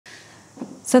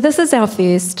So this is our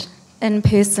first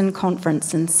in-person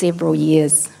conference in several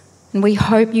years, and we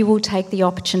hope you will take the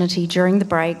opportunity during the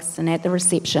breaks and at the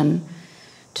reception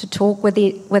to talk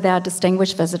with our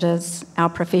distinguished visitors, our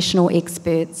professional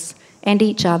experts, and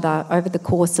each other over the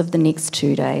course of the next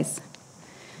 2 days.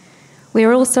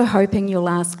 We're also hoping you'll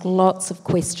ask lots of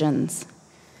questions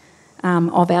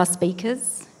of our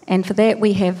speakers, and for that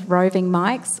we have roving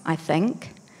mics, I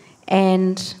think,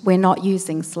 and we're not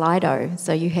using Slido,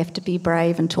 so you have to be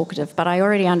brave and talkative. But I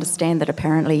already understand that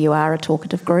apparently you are a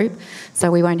talkative group, so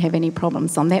we won't have any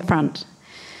problems on that front.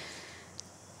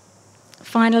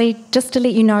 Finally, just to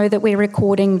let you know that we're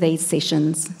recording these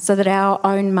sessions so that our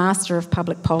own Master of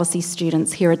Public Policy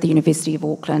students here at the University of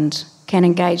Auckland can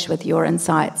engage with your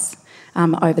insights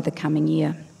over the coming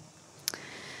year.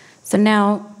 So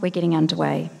now we're getting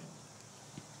underway.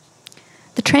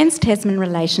 The Trans-Tasman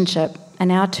relationship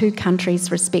and our two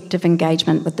countries' respective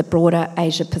engagement with the broader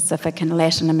Asia-Pacific and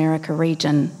Latin America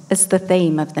region is the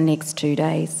theme of the next 2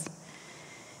 days.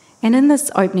 And in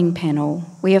this opening panel,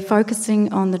 we are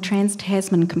focusing on the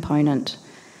Trans-Tasman component,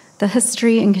 the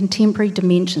history and contemporary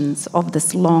dimensions of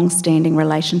this long-standing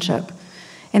relationship,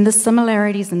 and the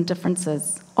similarities and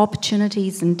differences,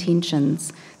 opportunities and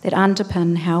tensions that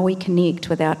underpin how we connect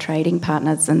with our trading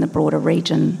partners in the broader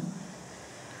region.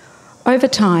 Over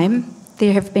time,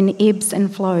 there have been ebbs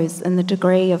and flows in the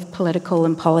degree of political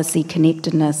and policy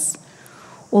connectedness,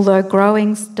 although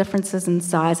growing differences in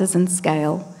sizes and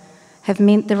scale have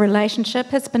meant the relationship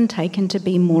has been taken to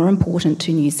be more important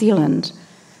to New Zealand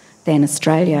than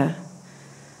Australia.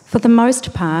 For the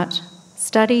most part,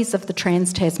 studies of the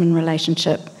Trans-Tasman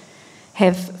relationship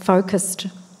have focused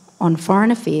on foreign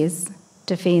affairs,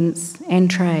 defence and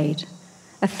trade.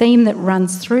 A theme that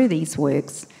runs through these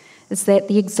works is that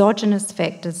the exogenous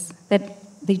factors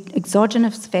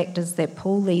that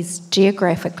pull these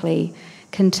geographically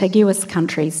contiguous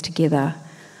countries together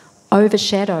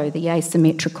overshadow the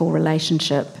asymmetrical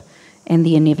relationship and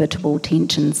the inevitable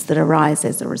tensions that arise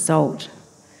as a result.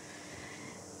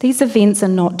 These events are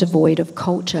not devoid of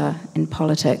culture and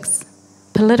politics.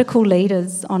 Political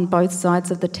leaders on both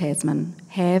sides of the Tasman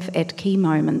have, at key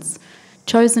moments,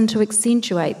 chosen to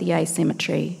accentuate the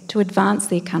asymmetry to advance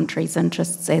their country's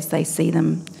interests as they see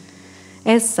them.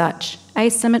 As such,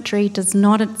 asymmetry does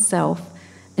not itself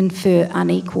infer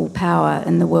unequal power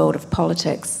in the world of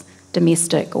politics,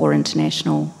 domestic or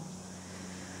international.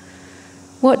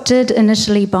 What did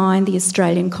initially bind the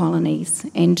Australian colonies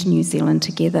and New Zealand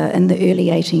together in the early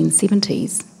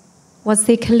 1870s was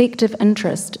their collective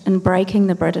interest in breaking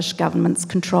the British government's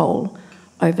control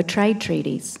over trade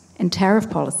treaties and tariff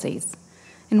policies.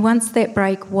 And once that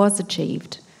break was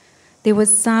achieved, there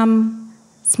was some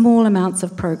small amounts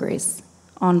of progress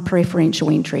on preferential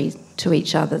entry to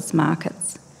each other's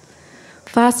markets.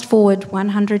 Fast forward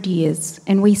 100 years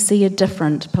and we see a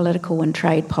different political and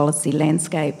trade policy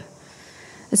landscape.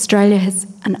 Australia has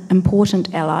an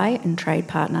important ally and trade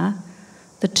partner.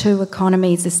 The two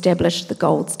economies established the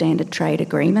Gold Standard Trade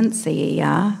Agreement,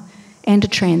 CER, and a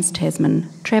Trans-Tasman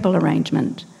travel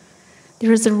arrangement.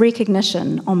 There is a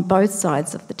recognition on both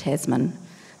sides of the Tasman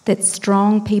that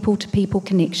strong people-to-people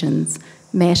connections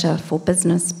matter for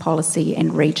business, policy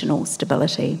and regional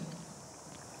stability.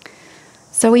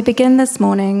 So we begin this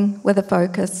morning with a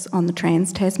focus on the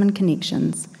Trans-Tasman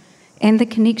connections and the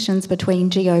connections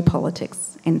between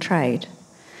geopolitics and trade.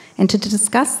 And to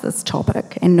discuss this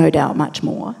topic, and no doubt much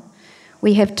more,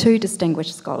 we have two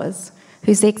distinguished scholars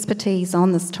whose expertise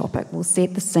on this topic will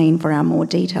set the scene for our more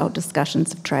detailed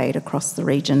discussions of trade across the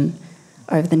region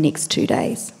over the next 2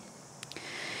 days.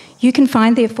 You can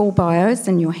find their full bios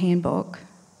in your handbook,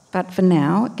 but for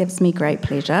now it gives me great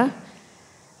pleasure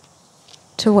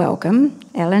to welcome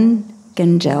Allan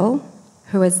Gyngell,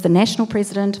 who is the National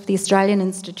President of the Australian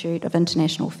Institute of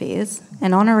International Affairs,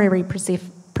 an honorary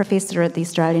professor at the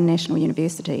Australian National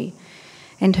University,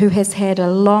 and who has had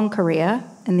a long career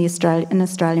in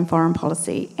Australian foreign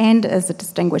policy and is a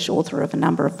distinguished author of a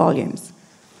number of volumes.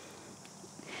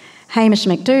 Hamish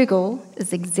McDougall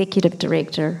is Executive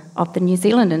Director of the New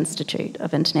Zealand Institute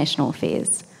of International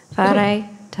Affairs. Whare,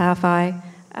 tāwhai,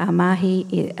 a mahi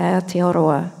e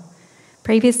Aotearoa.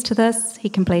 Previous to this, he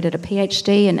completed a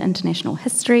PhD in International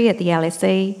History at the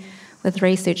LSE with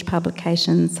research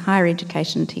publications, higher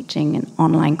education teaching and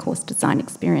online course design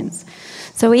experience.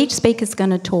 So each speaker is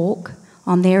going to talk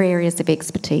on their areas of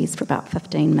expertise for about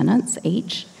 15 minutes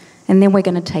each, and then we're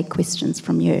going to take questions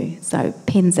from you. So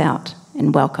pens out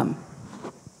and welcome.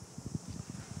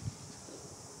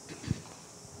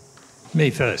 Me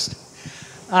first.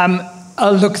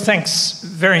 Look, thanks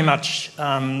very much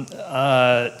to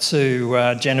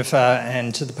Jennifer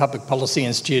and to the Public Policy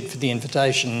Institute for the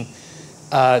invitation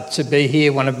to be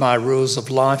here. One of my rules of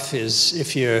life is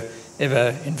if you're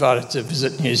ever invited to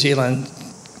visit New Zealand,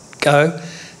 go.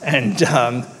 And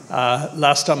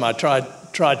last time I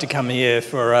tried to come here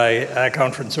for a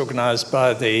conference organised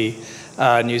by the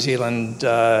New Zealand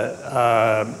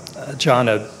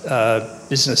China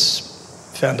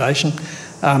Business Foundation.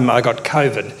 I got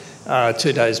COVID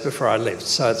 2 days before I left,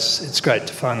 so it's great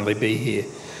to finally be here.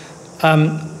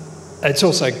 It's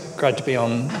also great to be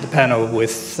on the panel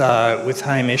with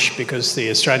Hamish, because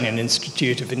the Australian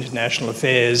Institute of International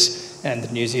Affairs and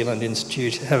the New Zealand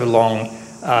Institute have a long,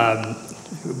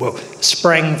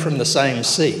 sprang from the same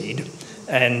seed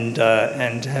and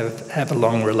have a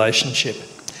long relationship.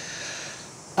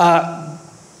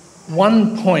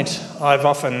 One point I've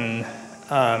often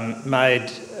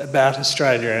made about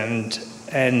Australia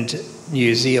and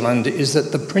New Zealand is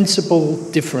that the principal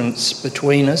difference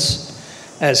between us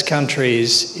as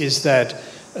countries is that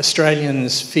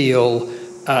Australians feel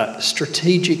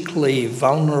strategically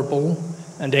vulnerable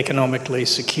and economically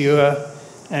secure,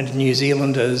 and New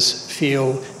Zealanders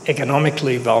feel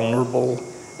economically vulnerable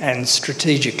and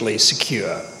strategically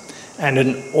secure. And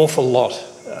an awful lot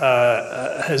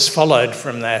has followed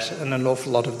from that, and an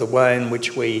awful lot of the way in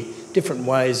which different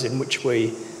ways in which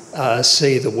we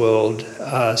see the world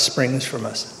springs from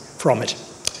it.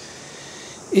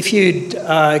 If you'd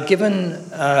given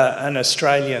an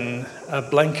Australian a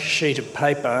blank sheet of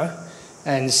paper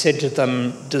and said to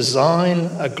them, design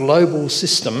a global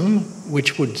system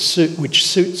which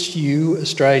suits you,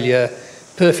 Australia,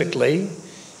 perfectly,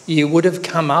 you would have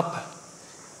come up,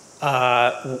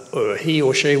 or he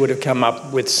or she would have come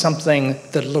up with something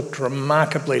that looked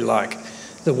remarkably like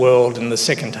the world in the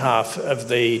second half of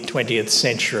the 20th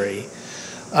century.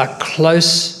 A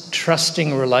close,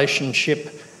 trusting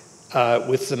relationship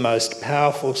with the most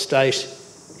powerful state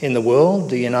in the world,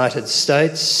 the United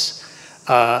States,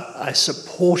 a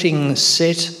supporting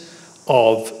set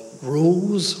of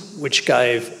rules which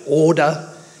gave order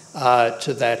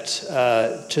to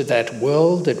that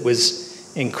world. It was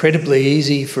incredibly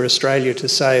easy for Australia to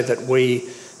say that we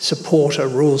support a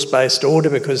rules-based order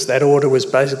because that order was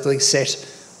basically set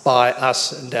by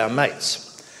us and our mates.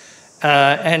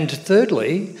 And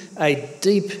thirdly, a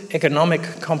deep economic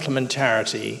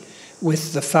complementarity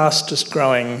with the fastest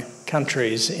growing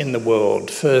countries in the world.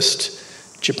 First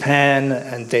Japan,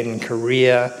 and then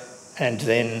Korea, and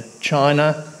then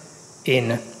China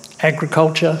in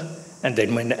agriculture. And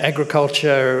then when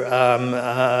agriculture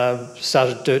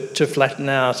started to flatten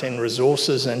out, in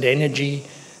resources and energy,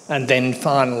 and then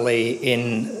finally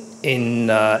in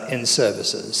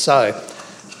services. So,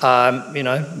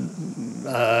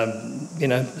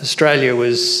 Australia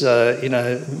was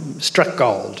struck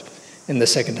gold in the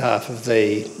second half of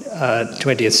the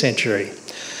 20th century.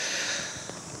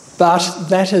 But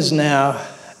that has now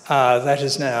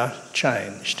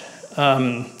changed,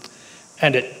 and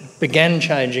it began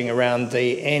changing around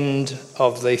the end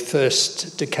of the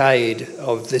first decade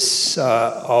of the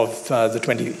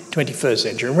 21st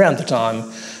century, around the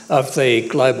time of the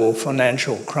global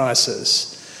financial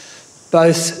crisis.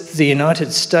 Both the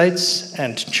United States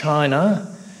and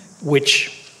China,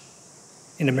 which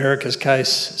in America's case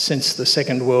since the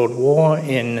Second World War,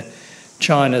 in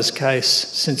China's case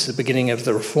since the beginning of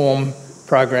the reform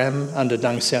program under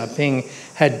Deng Xiaoping,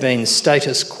 had been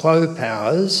status quo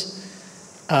powers,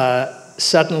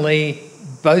 suddenly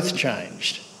both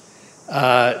changed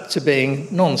to being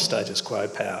non-status quo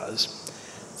powers.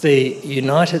 The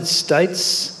United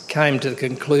States came to the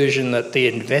conclusion that the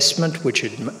investment which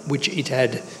it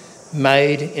had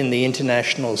made in the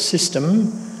international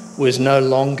system was no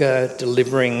longer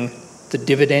delivering the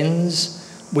dividends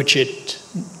which it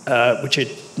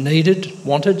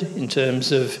wanted in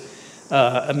terms of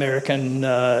American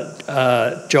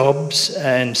jobs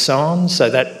and so on. So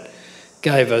that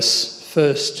gave us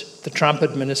first the Trump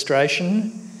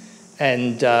administration,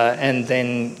 and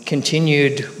then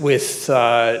continued with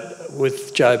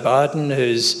Joe Biden,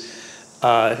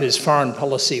 whose foreign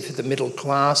policy for the middle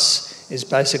class is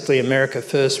basically America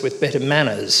first with better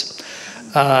manners.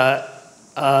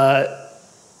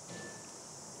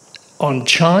 On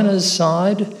China's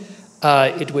side,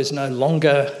 it was no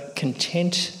longer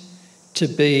content to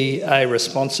be a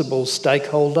responsible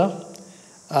stakeholder,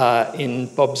 in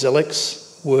Bob Zellick's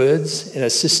words, in a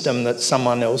system that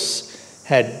someone else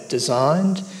had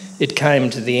designed. It came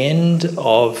to the end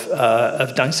of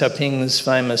Deng Xiaoping's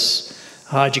famous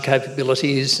hide your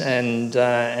capabilities and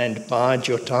bide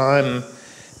your time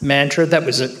mantra. That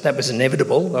was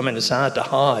inevitable. I mean, it's hard to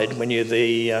hide when you're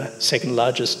the second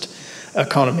largest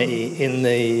economy in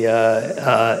the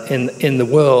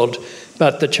world.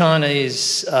 But the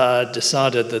Chinese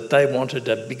decided that they wanted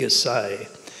a bigger say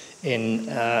in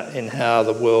how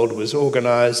the world was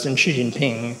organised, and Xi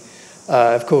Jinping,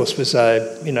 of course, was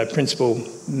a principal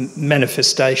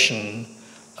manifestation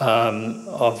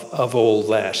of all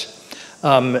that.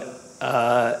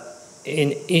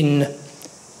 In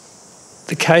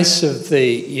the case of the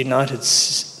United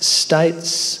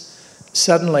States,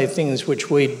 suddenly things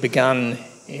which we'd begun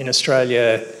in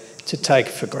Australia to take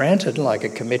for granted, like a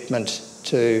commitment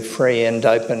to free and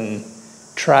open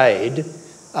trade,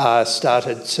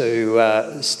 started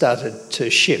to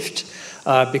shift.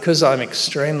 Because I'm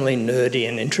extremely nerdy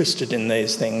and interested in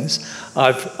these things,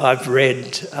 I've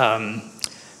read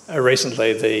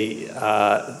recently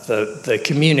the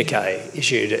communique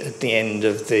issued at the end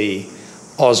of the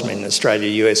AUSMIN,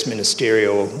 Australia-US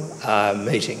Ministerial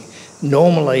meeting.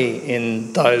 Normally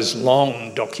in those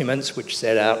long documents which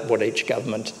set out what each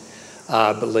government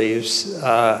believes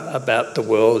about the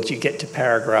world, you get to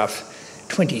paragraph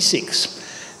 26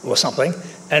 or something,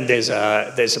 and there's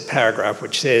a paragraph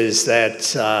which says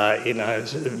that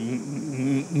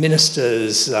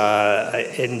ministers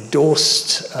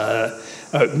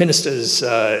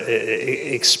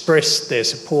expressed their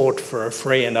support for a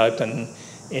free and open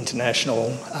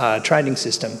international trading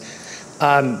system.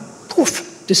 Poof,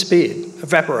 disappeared,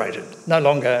 evaporated, no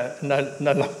longer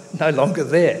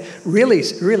there.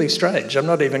 Really strange. I'm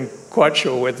not even quite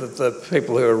sure whether the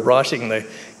people who are writing the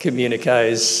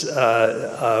communiques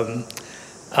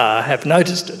have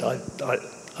noticed it.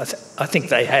 I think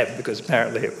they have, because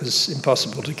apparently it was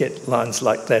impossible to get lines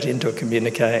like that into a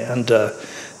communique under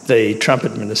the Trump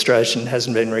administration.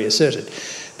 Hasn't been reasserted.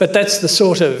 But that's the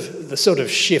sort of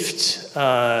shift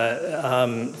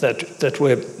that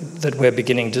we're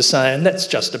beginning to say, and that's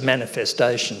just a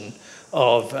manifestation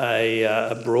of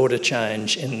a broader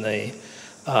change in the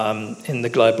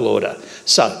global order.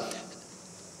 So,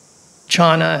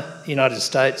 China, United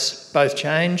States, both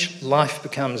change. Life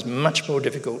becomes much more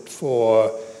difficult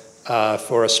for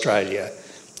Australia.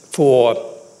 For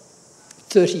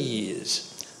 30 years,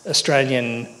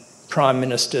 Australian Prime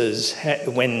Ministers,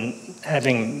 when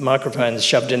having microphones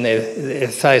shoved in their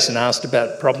face and asked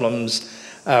about problems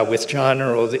with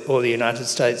China or the United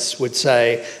States, would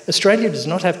say, Australia does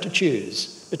not have to choose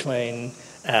between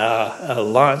our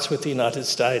alliance with the United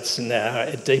States and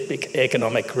our deep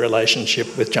economic relationship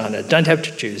with China. Don't have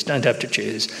to choose, don't have to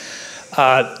choose.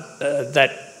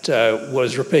 That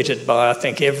was repeated by, I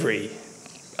think, every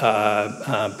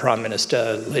Prime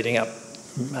Minister leading up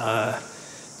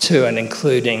to and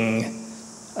including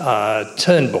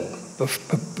Turnbull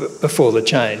before the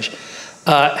change.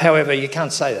 However, you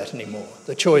can't say that anymore.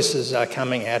 The choices are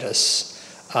coming at us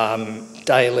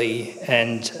daily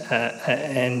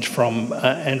and from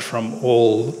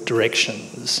all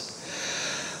directions.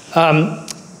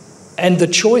 And the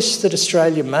choice that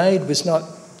Australia made was not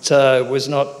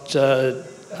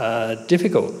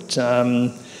difficult.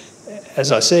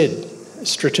 As I said,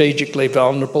 strategically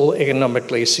vulnerable,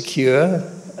 economically secure.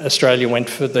 Australia went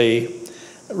for the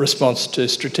response to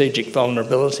strategic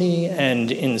vulnerability,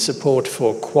 and in support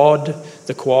for the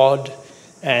Quad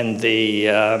and the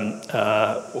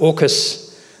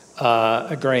AUKUS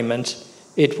agreement,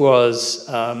 it was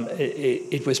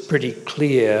pretty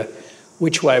clear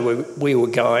which way we were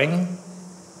going.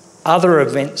 Other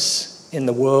events in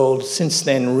the world since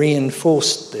then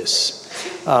reinforced this.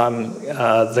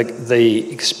 The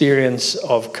experience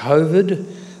of COVID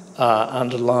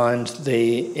underlined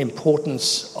the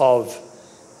importance of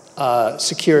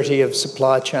security of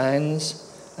supply chains,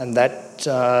 and that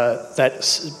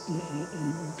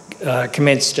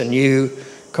commenced a new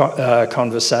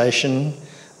conversation.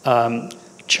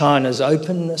 China's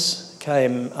openness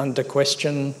came under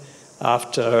question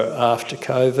after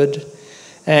COVID,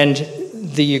 and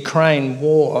the Ukraine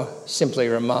war simply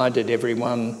reminded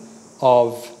everyone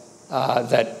of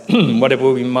that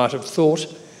whatever we might have thought,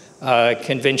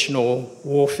 conventional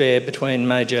warfare between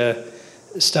major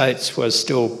states was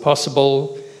still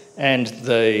possible, and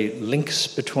the links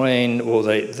between, or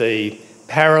the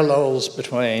parallels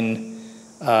between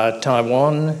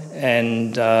Taiwan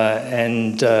and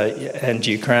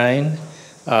Ukraine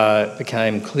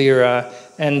became clearer,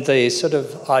 and the sort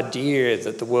of idea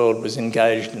that the world was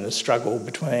engaged in a struggle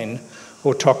between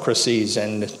autocracies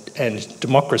and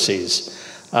democracies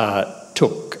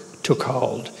took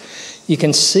hold. You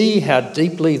can see how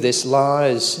deeply this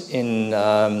lies in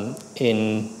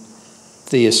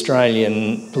the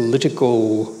Australian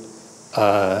political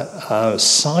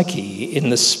psyche, in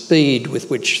the speed with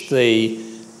which the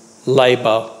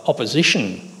Labor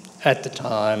opposition at the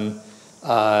time,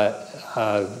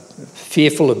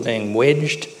 fearful of being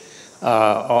wedged,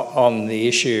 on the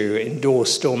issue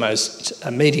endorsed almost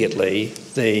immediately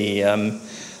the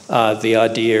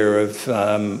idea of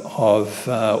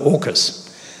AUKUS.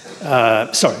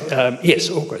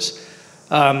 AUKUS.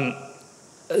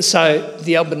 So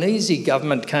the Albanese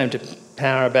government came to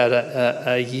power about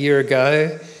a year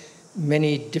ago.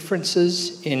 Many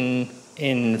differences in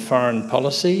foreign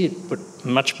policy. It put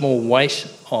much more weight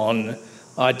on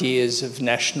ideas of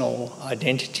national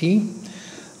identity.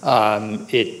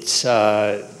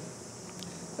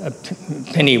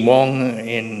 Penny Wong,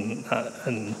 in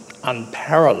an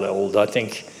unparalleled, I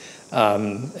think,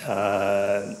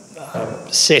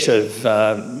 set of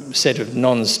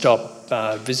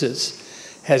non-stop visits,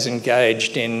 has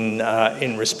engaged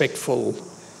in respectful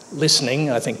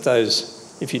listening. I think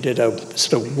those, if you did a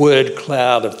sort of word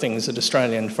cloud of things that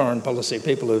Australian foreign policy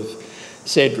people have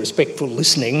said, respectful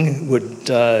listening would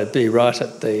be right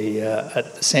at the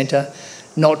centre.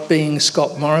 Not being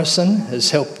Scott Morrison has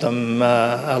helped them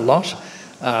a lot,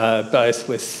 both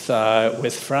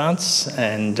with France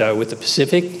and with the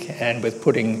Pacific, and with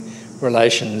putting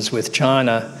relations with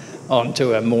China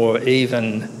onto a more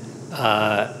even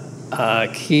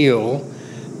keel.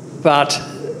 But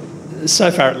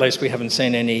so far, at least, we haven't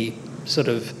seen any sort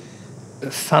of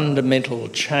fundamental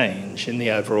change in the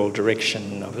overall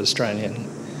direction of Australian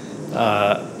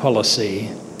policy.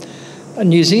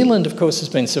 New Zealand, of course, has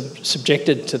been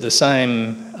subjected to the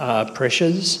same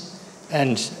pressures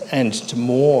and to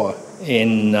more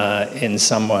in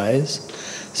some ways.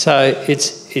 So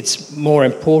it's more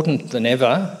important than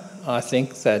ever, I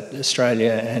think, that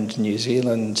Australia and New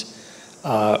Zealand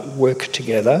work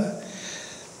together.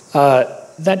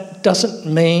 That doesn't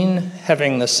mean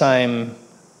having the same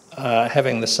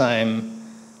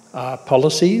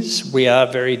policies. We are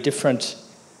very different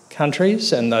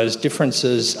countries, and those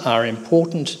differences are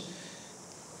important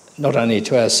not only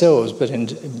to ourselves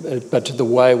but to the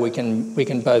way we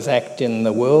can both act in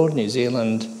the world. New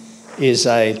Zealand is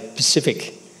a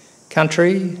Pacific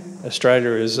country.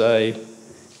 Australia is a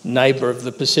neighbour of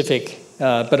the Pacific,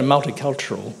 but a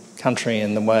multicultural country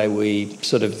in the way we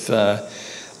sort of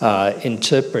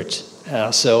interpret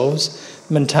ourselves.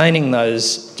 Maintaining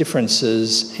those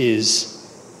differences is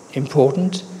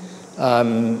important.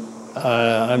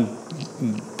 I'm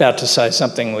about to say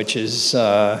something which is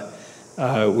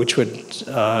which would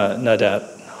no doubt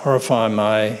horrify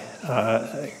my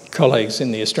colleagues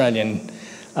in the Australian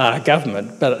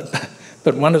government,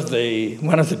 but one of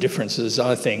the differences,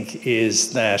 I think,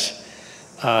 is that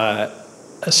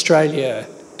Australia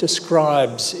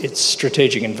describes its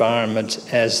strategic environment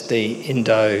as the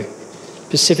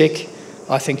Indo-Pacific.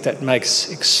 I think that makes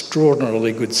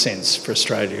extraordinarily good sense for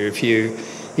Australia.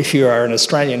 If you are an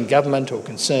Australian government or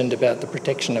concerned about the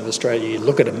protection of Australia, you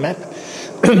look at a map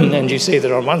and you see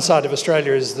that on one side of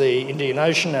Australia is the Indian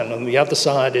Ocean and on the other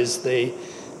side is the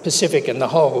Pacific, and the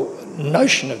whole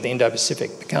notion of the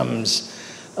Indo-Pacific becomes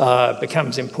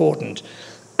important.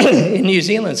 In New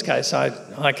Zealand's case,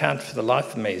 I can't for the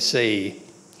life of me see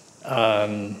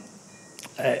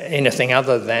anything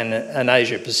other than an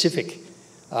Asia-Pacific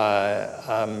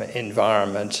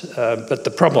environment. But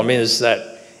the problem is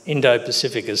that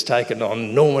Indo-Pacific has taken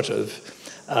on normative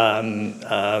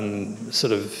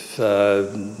sort of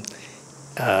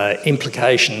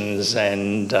implications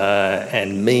and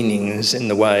meanings in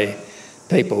the way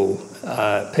people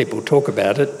talk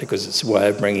about it, because it's a way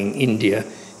of bringing India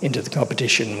into the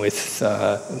competition with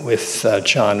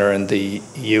China and the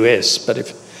US. But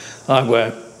if I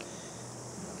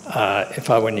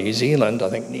were New Zealand, I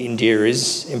think India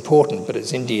is important, but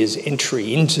it's India's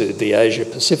entry into the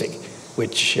Asia-Pacific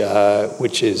which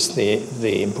is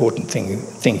the important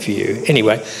thing for you.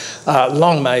 Anyway,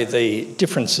 long may the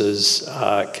differences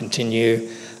continue,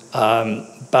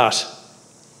 but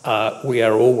we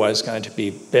are always going to be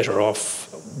better off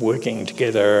working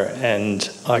together, and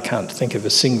I can't think of a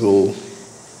single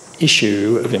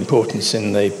issue of importance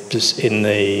in the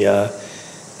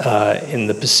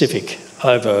Pacific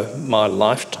over my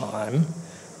lifetime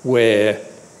where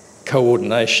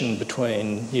coordination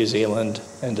between New Zealand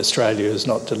and Australia has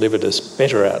not delivered us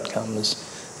better outcomes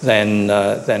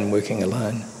than working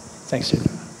alone. Thanks, Julie.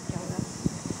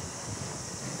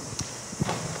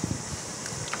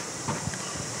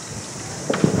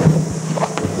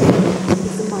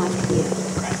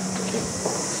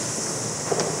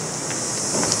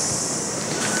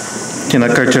 Tēnā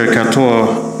koutou katoa.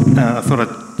 I thought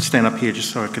I'd stand up here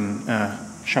just so I can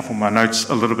shuffle my notes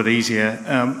a little bit easier.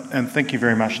 And thank you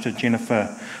very much to Jennifer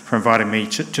for inviting me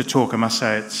to talk. I must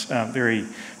say it's very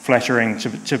flattering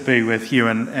to be with you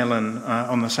and Allan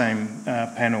on the same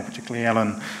panel, particularly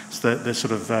Allan is the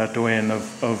sort of doyen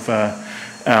of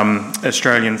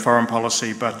Australian foreign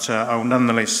policy, but I will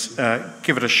nonetheless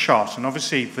give it a shot. And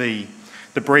obviously the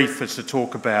brief is to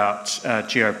talk about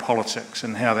geopolitics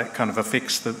and how that kind of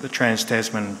affects the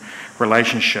Trans-Tasman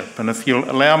relationship. And if you'll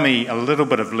allow me a little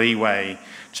bit of leeway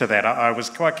to that, I was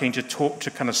quite keen to talk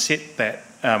to kind of set that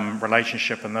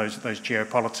relationship and those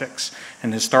geopolitics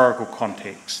in historical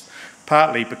context,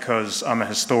 partly because I'm a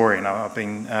historian. I've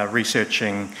been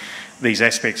researching these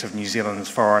aspects of New Zealand's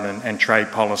foreign and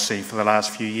trade policy for the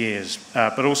last few years.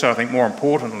 But also, I think more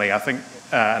importantly, I think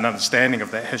an understanding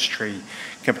of that history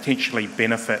can potentially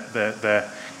benefit the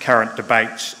current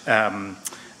debate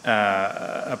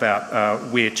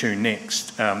about where to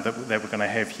next that we're going to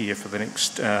have here for the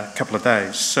next couple of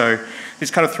days. So there's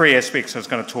kind of three aspects I was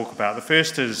going to talk about. The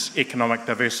first is economic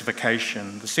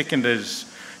diversification. The second is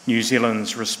New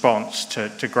Zealand's response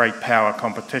to great power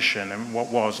competition and what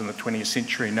was in the 20th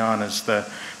century known as the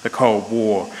Cold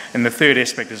War. And the third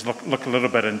aspect is look a little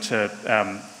bit into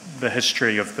the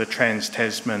history of the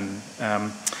Trans-Tasman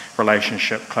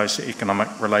relationship, closer economic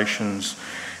relations,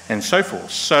 and so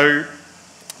forth. So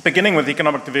beginning with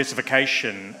economic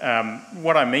diversification,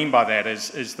 what I mean by that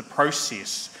is the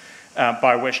process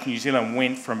by which New Zealand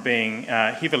went from being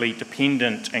heavily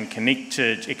dependent and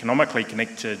connected, economically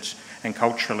connected and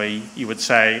culturally, you would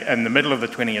say, in the middle of the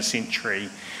 20th century,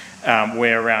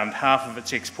 where around half of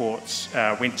its exports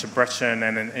went to Britain,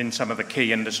 and in some of the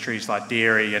key industries like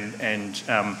dairy and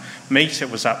meat, it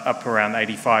was up around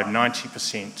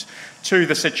 85–90%, to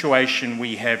the situation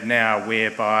we have now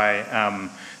whereby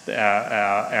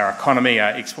our economy,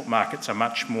 our export markets are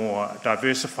much more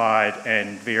diversified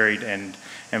and varied and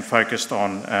focused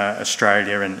on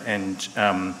Australia and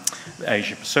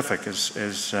Asia Pacific,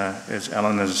 as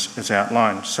Allan has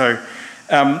outlined. So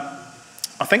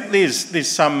I think there's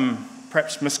some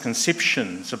perhaps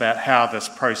misconceptions about how this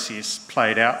process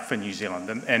played out for New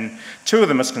Zealand, and two of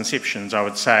the misconceptions I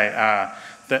would say are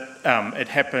that it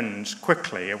happened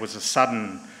quickly. It was a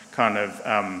sudden kind of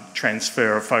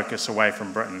transfer of focus away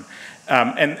from Britain.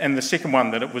 And the second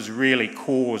one, that it was really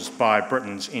caused by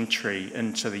Britain's entry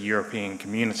into the European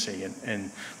community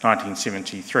in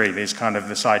 1973. There's kind of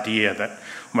this idea that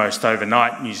almost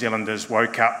overnight New Zealanders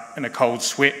woke up in a cold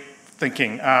sweat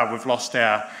thinking, we've lost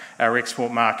our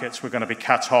export markets, we're going to be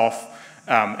cut off,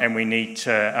 and we need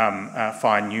to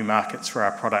find new markets for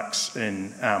our products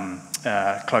in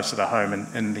closer to home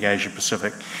in the Asia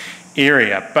Pacific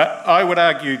area. But I would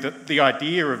argue that the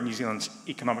idea of New Zealand's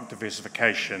economic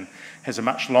diversification has a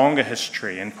much longer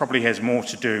history and probably has more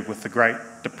to do with the Great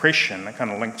Depression. That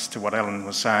kind of links to what Allan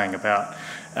was saying about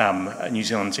New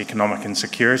Zealand's economic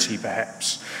insecurity,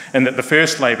 perhaps, and that the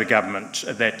first Labour government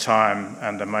at that time,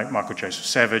 under Michael Joseph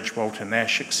Savage, Walter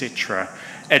Nash, etc.,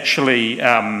 actually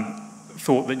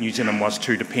thought that New Zealand was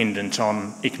too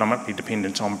economically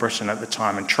dependent on Britain at the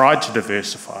time, and tried to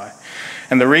diversify.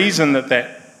 And the reason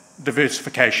that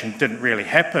diversification didn't really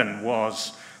happen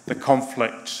was the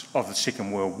conflict of the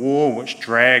Second World War, which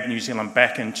dragged New Zealand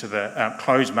back into the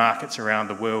closed markets around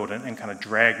the world and kind of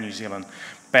dragged New Zealand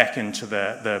back into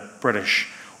the British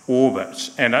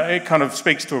orbit. And it kind of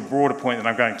speaks to a broader point that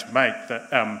I'm going to make, that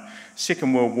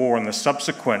Second World War and the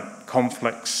subsequent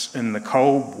conflicts in the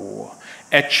Cold War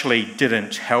actually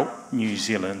didn't help New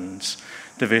Zealand's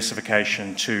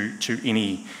diversification to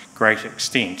any great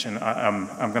extent, and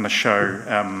I'm going to show,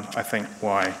 I think,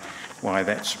 why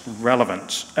that's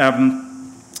relevant.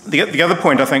 The other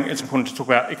point I think it's important to talk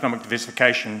about economic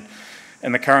diversification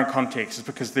in the current context is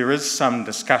because there is some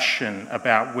discussion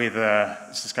about whether,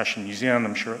 it's discussion in New Zealand,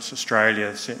 I'm sure it's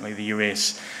Australia, certainly the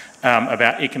US,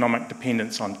 about economic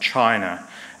dependence on China.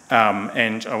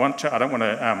 And I don't want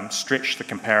to stretch the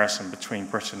comparison between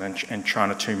Britain and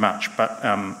China too much, but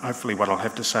hopefully what I'll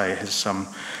have to say has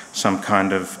some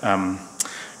kind of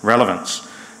relevance.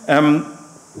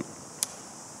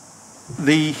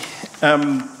 The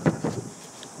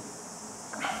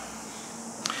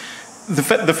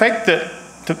fact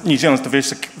that New Zealand's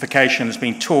diversification has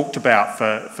been talked about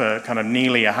for kind of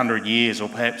nearly 100 years or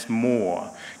perhaps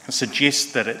more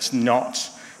suggests that it's not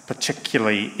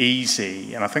particularly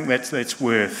easy, and I think that's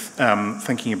worth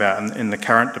thinking about in the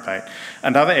current debate.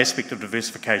 Another aspect of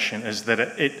diversification is that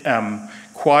it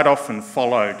quite often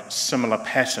followed similar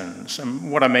patterns,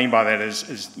 and what I mean by that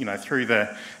is you know, through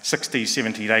the 60s,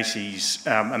 70s,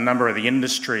 80s, a number of the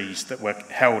industries that were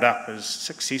held up as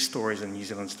success stories in New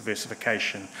Zealand's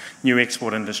diversification, new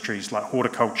export industries like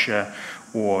horticulture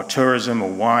or tourism or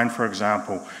wine, for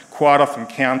example, quite often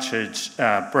counted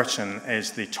Britain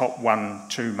as the top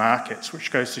 1-2 markets,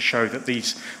 which goes to show that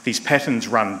these patterns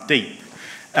run deep,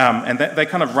 and that they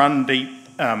kind of run deep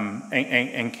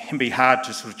and can be hard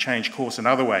to sort of change course in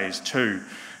other ways too.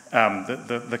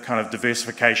 the kind of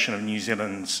diversification of New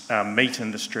Zealand's meat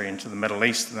industry into the Middle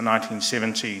East in the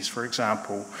 1970s, for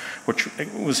example, which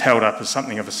was held up as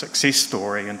something of a success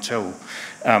story until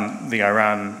the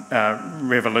Iran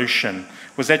Revolution,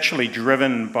 was actually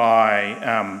driven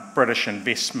by British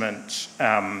investment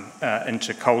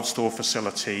into cold store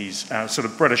facilities, sort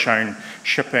of British-owned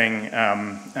shipping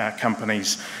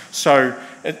companies. So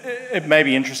it may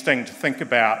be interesting to think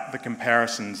about the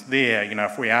comparisons there. You know,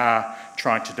 if we are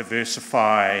trying to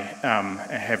diversify,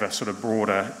 have a sort of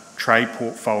broader trade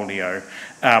portfolio,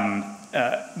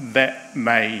 that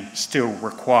may still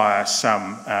require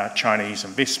some Chinese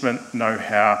investment,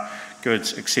 know-how,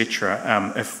 goods,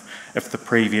 etc. If the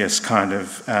previous kind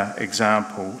of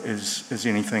example is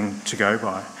anything to go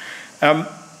by.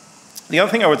 The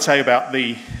other thing I would say about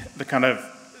the kind of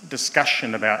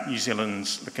discussion about New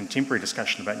Zealand's, the contemporary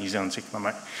discussion about New Zealand's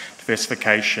economic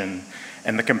diversification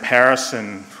and the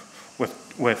comparison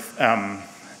with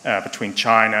between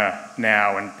China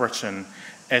now and Britain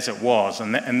as it was,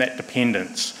 and that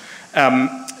dependence,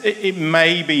 it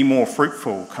may be more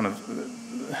fruitful kind of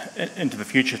into the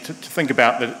future to think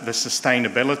about the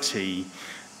sustainability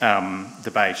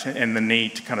debate and the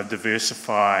need to kind of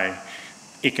diversify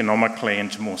economically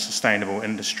into more sustainable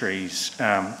industries,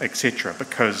 etc.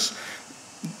 Because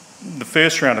the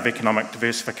first round of economic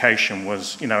diversification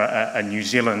was, you know, a New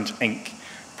Zealand Inc.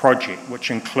 project,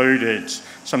 which included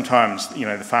sometimes, you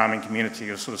know, the farming community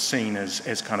was sort of seen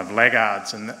as kind of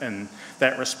laggards in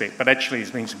that respect, but actually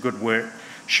there's been some good work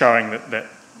showing that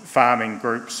farming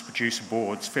groups, producer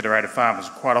boards, federated farmers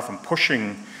are quite often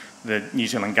pushing the New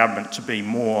Zealand government to be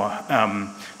more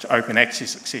to open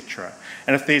access, etc.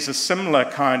 And if there's a similar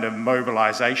kind of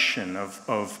mobilisation of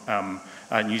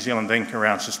New Zealand Inc.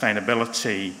 around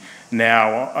sustainability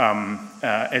now,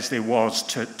 as there was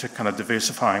to kind of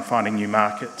diversifying, finding new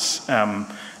markets other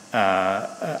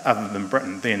than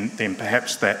Britain, then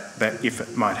perhaps that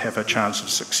effort might have a chance of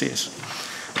success.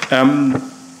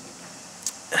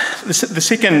 The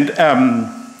second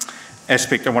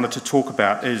aspect I wanted to talk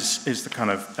about is the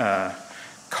kind of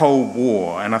Cold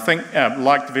War, and I think,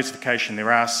 like diversification,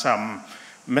 there are some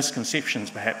misconceptions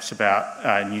perhaps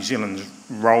about New Zealand's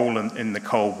role in the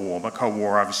Cold War. By Cold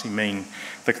War, obviously mean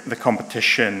the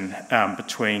competition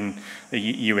between the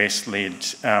US-led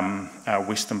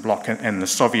Western Bloc and the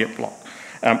Soviet Bloc,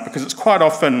 because it's quite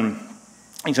often,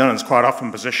 New Zealand's quite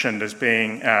often positioned as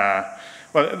being,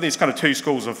 well, there's kind of two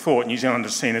schools of thought. New Zealand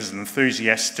is seen as an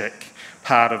enthusiastic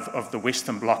part of the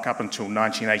Western Bloc up until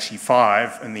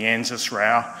 1985 in the ANZUS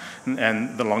row,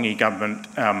 and the Longy government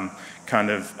kind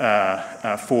of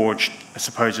forged a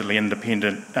supposedly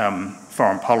independent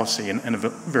foreign policy in a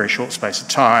very short space of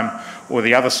time. Or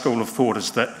the other school of thought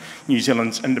is that New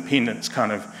Zealand's independence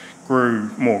kind of grew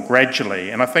more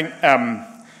gradually. And I think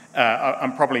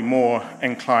I'm probably more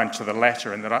inclined to the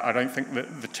latter, in that I don't think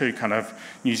that the two kind of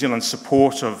New Zealand's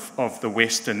support of the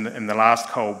West in the last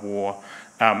Cold War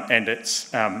and its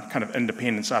kind of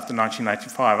independence after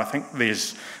 1985, I think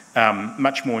there's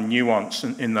much more nuance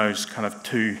in those kind of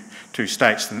two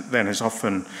states than is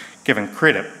often given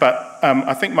credit. But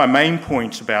I think my main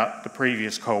point about the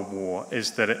previous Cold War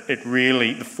is that it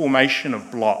really, the formation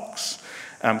of blocs,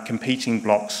 competing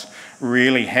blocs,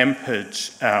 really hampered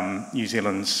New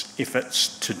Zealand's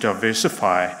efforts to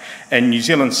diversify, and New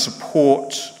Zealand's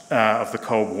support of the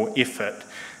Cold War effort,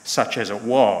 such as it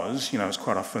was, you know, is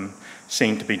quite often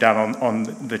seen to be done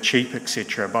on the cheap,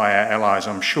 etc., by our allies,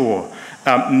 I'm sure,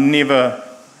 never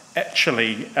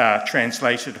actually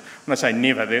translated. When I say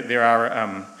never, there are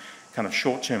kind of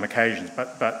short-term occasions,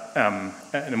 but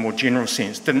in a more general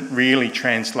sense, didn't really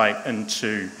translate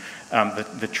into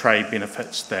the trade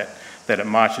benefits that it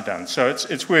might have done. So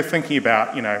it's worth thinking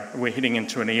about. You know, we're heading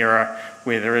into an era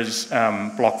where there is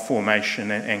bloc formation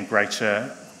and great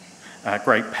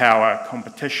power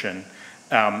competition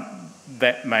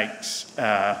that makes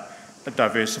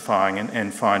diversifying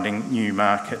and finding new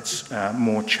markets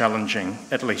more challenging,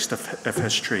 at least if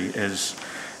history is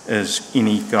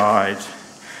any guide.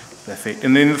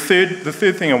 And then the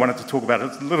third thing I wanted to talk about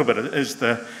a little bit is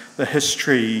the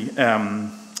history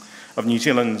of New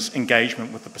Zealand's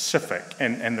engagement with the Pacific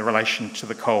and the relation to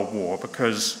the Cold War,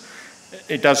 because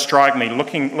it does strike me,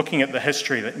 looking at the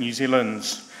history, that New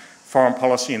Zealand's foreign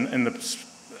policy in the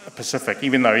Pacific,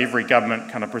 even though every government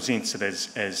kind of presents it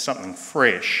as something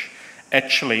fresh,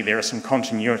 actually there are some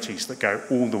continuities that go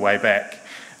all the way back,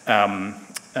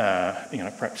 you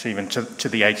know, perhaps even to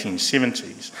the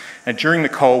 1870s. And during the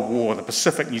Cold War, the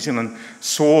Pacific, New Zealand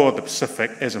saw the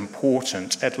Pacific as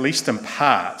important, at least in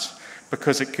part,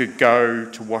 because it could go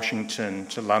to Washington,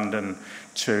 to London,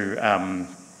 to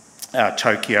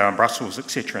Tokyo and Brussels,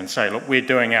 etc., and say, look, we're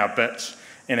doing our bit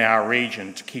in our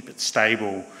region to keep it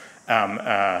stable,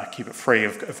 keep it free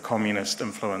of communist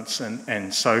influence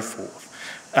and so forth.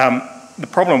 The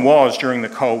problem was during the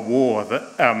Cold War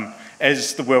that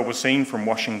as the world was seen from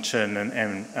Washington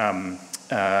and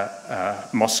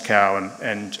Moscow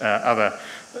and other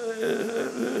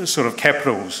sort of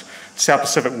capitals, South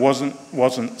Pacific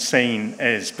wasn't seen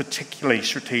as particularly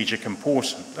strategic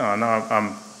important. I know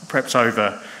I'm perhaps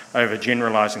over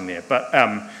generalising there, but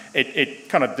it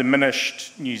kind of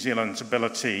diminished New Zealand's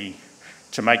ability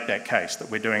to make that case that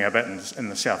we're doing our bit in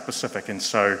the South Pacific, and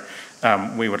so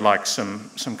we would like some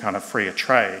kind of freer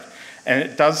trade. And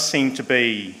it does seem to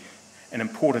be an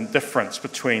important difference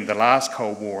between the last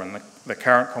Cold War and the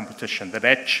current competition, that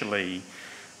actually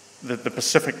the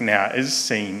Pacific now is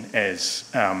seen as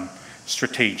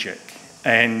strategic.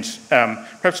 And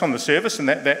perhaps on the surface, and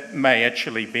that may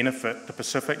actually benefit the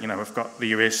Pacific. You know, we've got the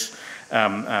US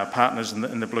partners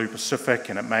in the Blue Pacific,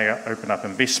 and it may open up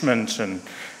investment and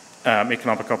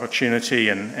economic opportunity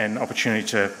and opportunity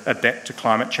to adapt to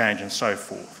climate change and so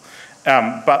forth.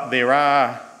 But there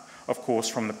are, of course,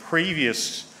 from the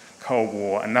previous Cold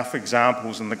War, enough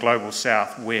examples in the global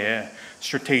south where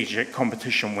strategic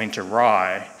competition went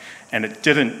awry, and it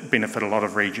didn't benefit a lot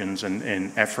of regions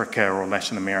in Africa or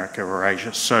Latin America or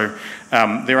Asia. So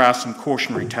there are some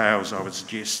cautionary tales, I would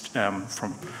suggest,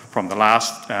 from the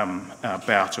last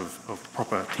bout of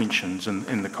proper tensions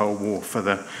in the Cold War for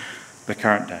the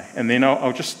current day. And then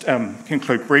I'll just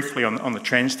conclude briefly on the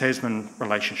Trans-Tasman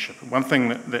relationship. One thing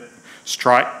that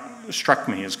struck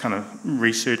me as kind of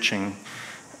researching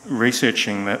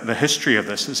the history of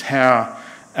this is how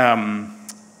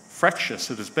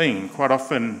fractious it has been. Quite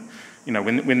often, you know,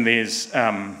 when there's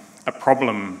a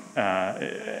problem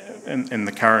in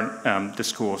the current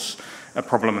discourse, a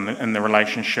problem in the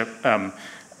relationship,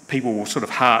 people will sort of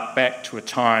hark back to a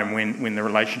time when the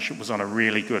relationship was on a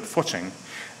really good footing.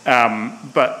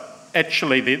 But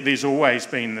actually, there's always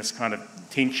been this kind of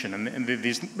tension, and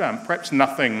there's perhaps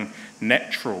nothing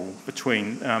natural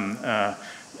between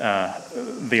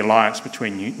the alliance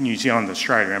between New Zealand and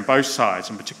Australia, and both sides,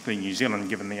 and particularly New Zealand,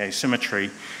 given the asymmetry,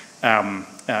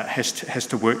 has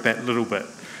to work that little bit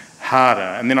harder.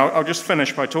 And then I'll just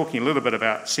finish by talking a little bit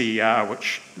about CER,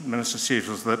 which the Minister says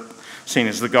was seen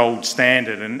as the gold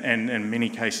standard, and in many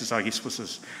cases, I guess,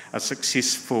 was a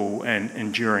successful and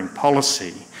enduring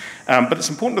policy. But it's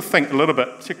important to think a little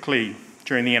bit, particularly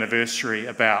during the anniversary,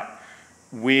 about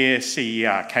where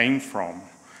CER came from.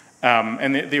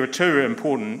 And there are two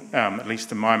important, at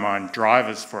least in my mind,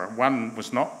 drivers for it. One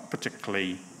was not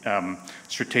particularly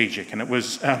strategic, and it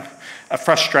was a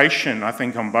frustration, I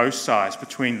think, on both sides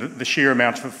between the sheer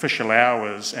amount of official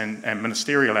hours and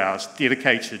ministerial hours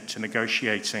dedicated to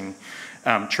negotiating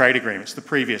trade agreements. The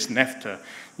previous NAFTA,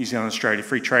 New Zealand-Australia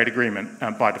Free Trade Agreement,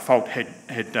 by default had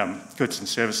goods and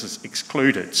services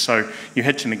excluded. So you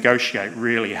had to negotiate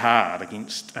really hard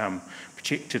against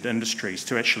protected industries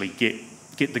to actually get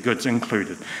the goods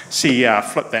included. CER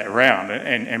flipped that around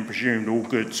and presumed all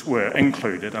goods were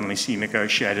included unless you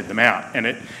negotiated them out, and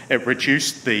it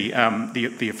reduced the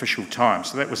official time.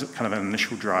 So that was kind of an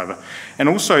initial driver. And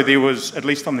also there was, at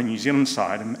least on the New Zealand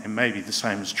side, and maybe the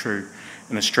same is true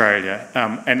in Australia,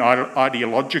 an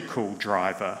ideological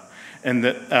driver, in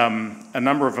that a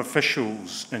number of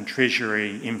officials in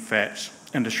Treasury, MFAT,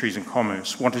 Industries and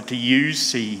Commerce wanted to use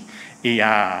CER.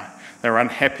 They were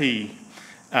unhappy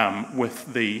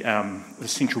with the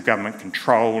central government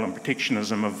control and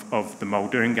protectionism of the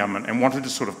Muldoon government, and wanted to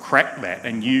sort of crack that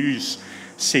and use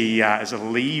CER as a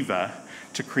lever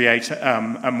to create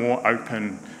a more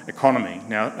open economy.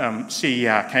 Now,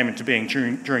 CER came into being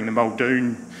during the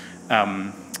Muldoon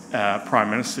Prime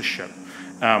Ministership,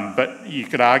 but you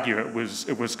could argue it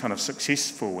was kind of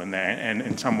successful in that, and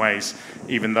in some ways,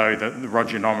 even though the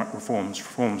Rogernomic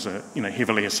reforms are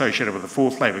heavily associated with the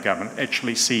fourth Labour government,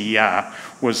 actually CER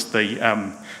was the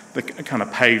kind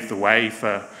of paved the way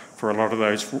for a lot of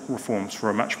those reforms for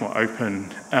a much more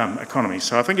open economy.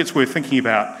 So I think it's worth thinking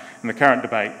about in the current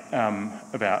debate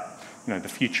about the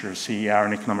future of CER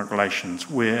and economic relations,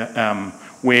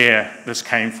 where this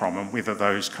came from and whether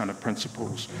those kind of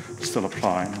principles still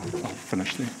apply. And I'll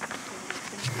finish there.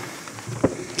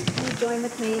 Can you join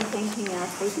with me in thanking our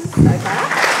speakers so far?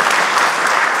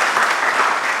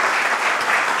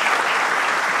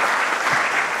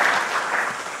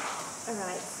 All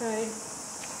right,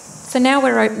 so now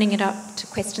we're opening it up to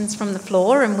questions from the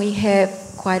floor, and we have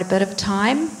quite a bit of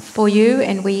time for you,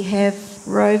 and we have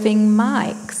roving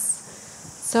mics.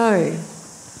 So,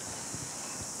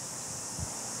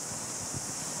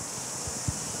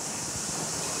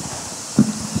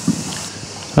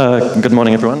 Good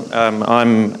morning, everyone.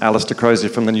 I'm Alistair Crozier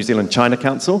from the New Zealand China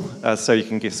Council, so you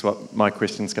can guess what my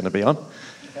question's going to be on.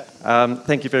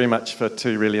 Thank you very much for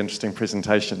two really interesting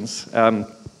presentations.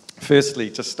 Firstly,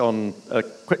 just on a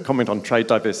quick comment on trade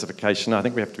diversification, I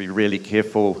think we have to be really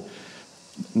careful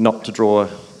not to draw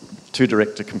too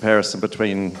direct a comparison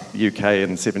between UK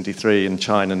in '73 and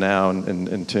China now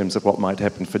in terms of what might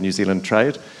happen for New Zealand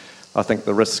trade. I think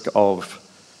the risk of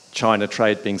China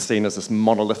trade being seen as this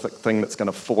monolithic thing that's going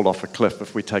to fall off a cliff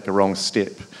if we take a wrong step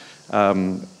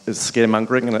is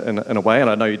scaremongering in a way, and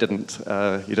I know you didn't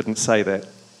say that,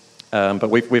 but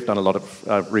we've done a lot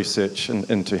of research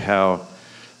into how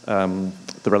the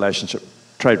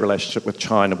trade relationship with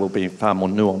China will be far more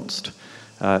nuanced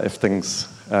if things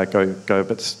go a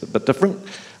bit different.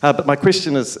 But my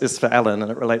question is for Allan,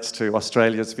 and it relates to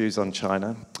Australia's views on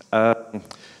China.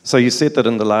 So you said that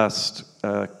in the last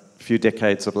few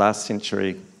decades of last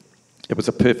century, it was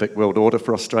a perfect world order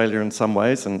for Australia in some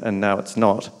ways, and now it's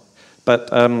not. But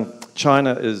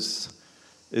China is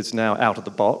now out of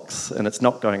the box, and it's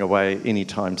not going away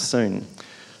anytime soon.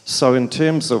 So in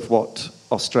terms of what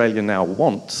Australia now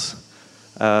wants,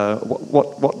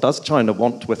 what does China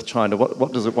want with China?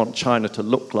 What does it want China to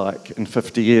look like in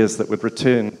 50 years that would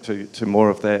return to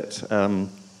more of that,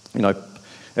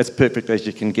 as perfect as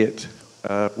you can get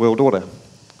world order?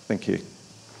 Thank you.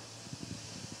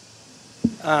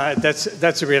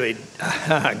 That's a really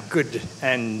good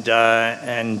and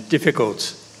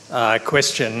difficult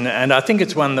question, and I think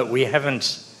it's one that we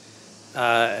haven't,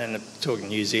 and I'm talking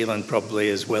New Zealand probably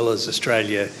as well as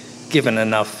Australia, given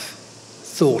enough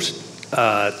thought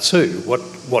to.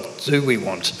 What do we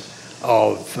want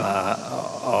of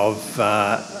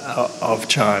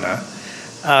China?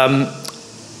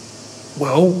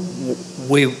 Well,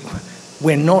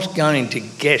 we're not going to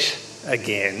get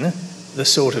again the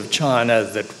sort of China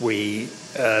that we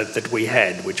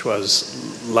had, which was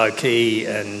low key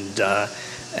and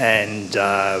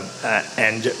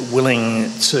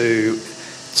willing to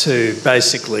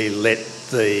basically let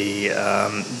the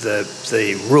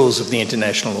rules of the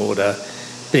international order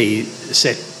be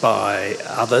set by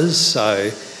others.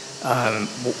 So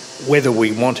whether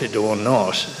we want it or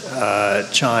not,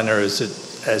 China as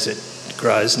it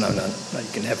grows, no, you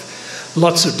can have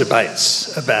lots of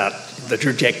debates about the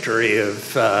trajectory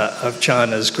of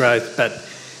China's growth, but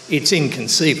it's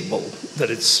inconceivable that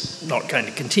it's not going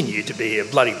to continue to be a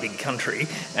bloody big country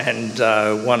and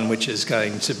one which is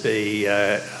going to be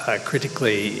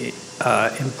critically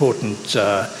important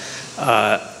to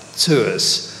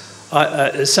us.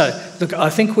 So, look, I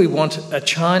think we want a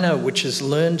China which has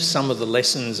learned some of the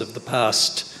lessons of the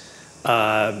past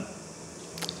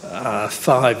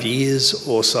 5 years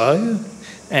or so,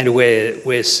 and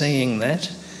we're seeing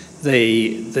that.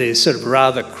 The sort of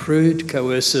rather crude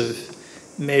coercive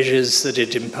measures that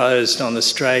it imposed on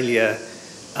Australia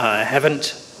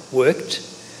haven't worked,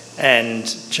 and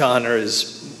China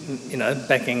is,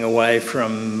 backing away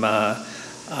from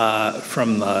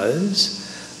those.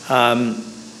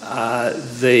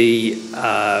 The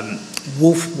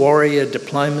wolf warrior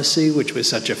diplomacy, which was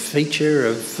such a feature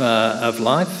of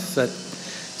life, that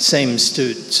seems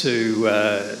to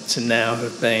now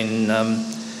have been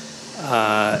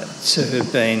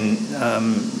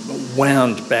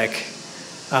wound back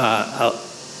a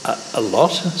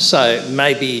lot. So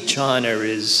maybe China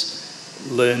is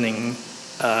learning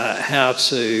how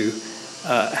to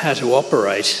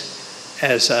operate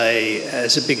as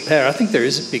a big power. I think there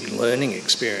is a big learning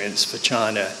experience for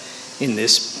China in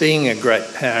this. Being a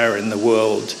great power in the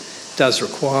world does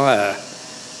require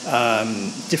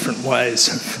different ways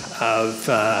of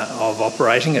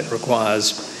operating. It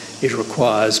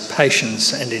requires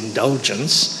patience and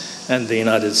indulgence, and the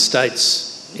United States,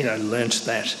 learnt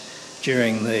that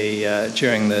during the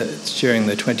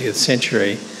 20th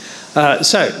century.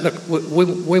 So, look,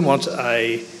 we want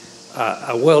a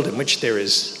world in which there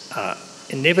is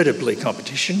inevitably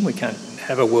competition. We can't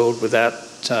have a world without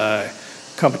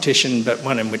competition, but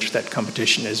one in which that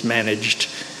competition is managed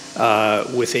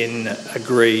within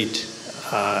agreed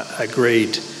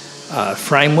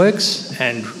frameworks,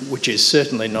 and which is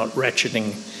certainly not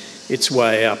ratcheting its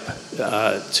way up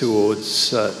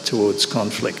towards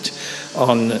conflict.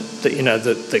 On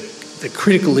the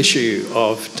critical issue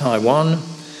of Taiwan,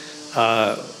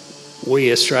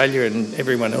 we, Australia, and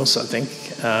everyone else, I think,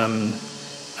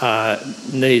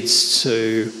 needs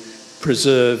to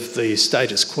preserve the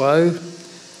status quo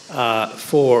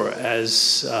for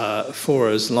as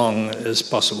long as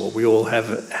possible. We all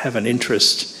have an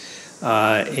interest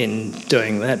in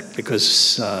doing that,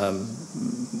 because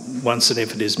once an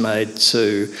effort is made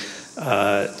to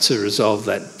resolve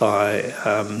that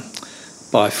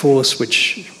by force,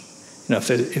 which,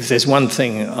 if there's one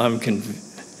thing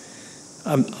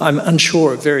I'm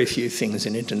unsure of very few things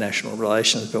in international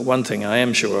relations, but one thing I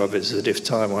am sure of is that if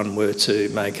Taiwan were to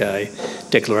make a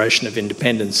declaration of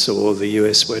independence, or the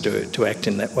US were to act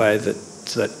in that way,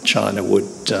 that China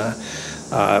would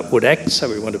act. So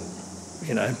we want to,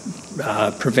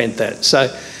 prevent that. So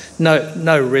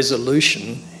no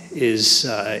resolution is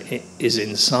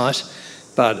in sight,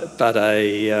 but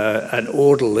an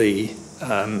orderly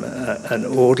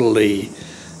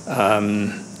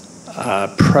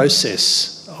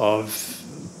process of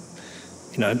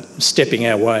stepping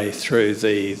our way through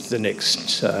the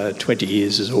next 20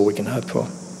 years is all we can hope for.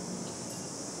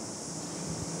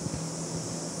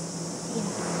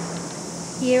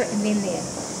 Here and then there.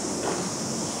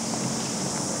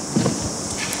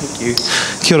 Thank you.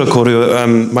 Kia ora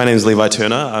koutou. My name is Levi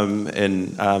Turner. I'm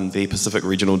in the Pacific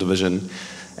Regional Division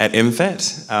at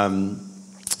MFAT,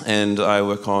 and I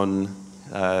work on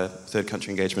third country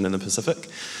engagement in the Pacific.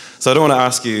 So I don't want to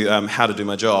ask you how to do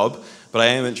my job, but I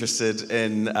am interested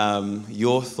in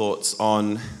your thoughts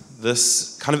on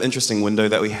this kind of interesting window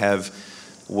that we have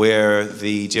where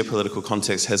the geopolitical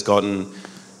context has gotten,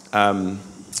 I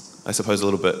suppose, a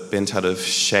little bit bent out of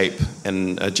shape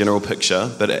in a general picture,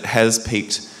 but it has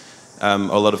piqued a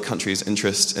lot of countries'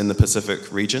 interest in the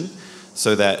Pacific region,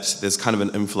 so that there's kind of an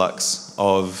influx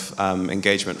of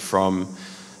engagement from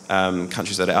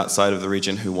countries that are outside of the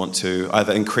region who want to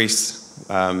either increase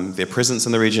their presence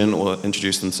in the region or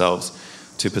introduce themselves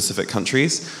to Pacific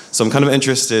countries. So I'm kind of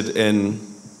interested in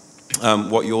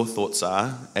what your thoughts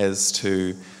are as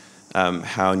to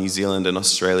how New Zealand and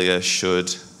Australia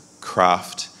should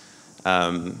craft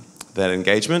that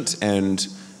engagement, and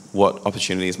what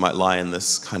opportunities might lie in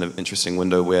this kind of interesting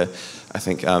window where I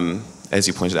think, as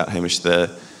you pointed out, Hamish, the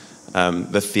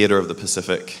theatre of the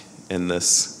Pacific in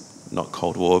this, not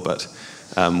Cold War, but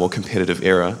more competitive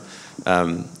era,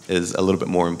 is a little bit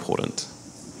more important.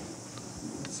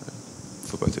 So,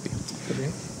 for both of you.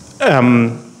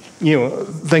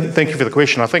 Thank you for the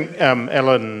question. I think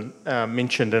Allan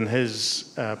mentioned in his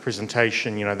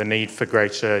presentation, the need for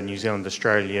greater New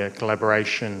Zealand-Australia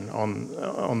collaboration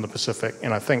on the Pacific,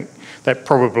 and I think that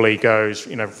probably goes,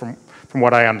 from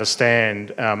what I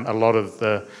understand, a lot of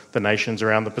the nations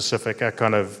around the Pacific are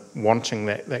kind of wanting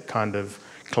that kind of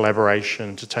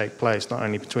collaboration to take place, not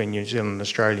only between New Zealand and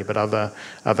Australia, but other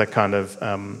kind of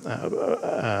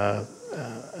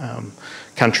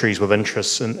countries with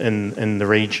interests in the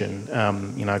region.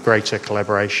 Greater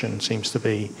collaboration seems to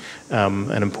be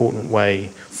an important way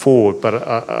forward, but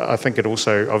I think it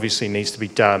also obviously needs to be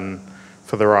done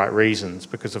for the right reasons,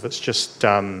 because if it's just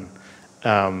done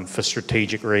for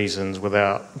strategic reasons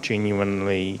without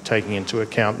genuinely taking into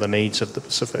account the needs of the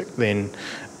Pacific, then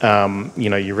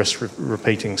you risk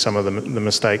repeating some of the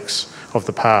mistakes of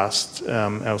the past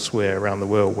elsewhere around the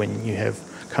world when you have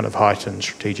kind of heightened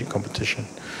strategic competition.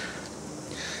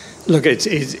 Look, it's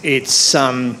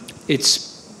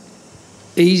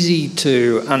easy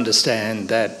to understand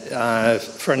that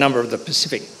for a number of the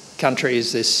Pacific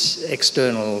countries, this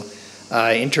external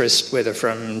interest, whether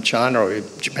from China or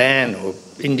Japan or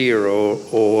India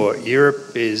or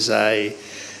Europe, is a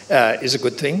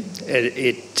good thing.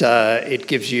 It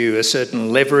gives you a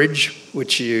certain leverage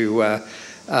which you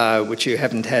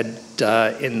haven't had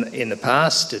in the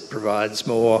past. It provides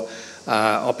more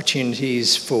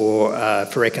opportunities for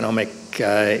economic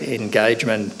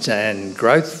engagement and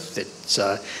growth. It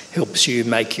helps you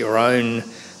make your own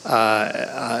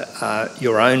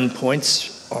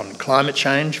points on climate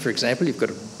change, for example. You've got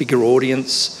a bigger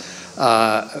audience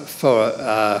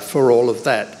for all of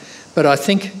that. But I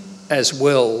think as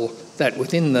well that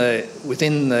within the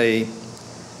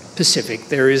Pacific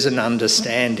there is an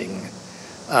understanding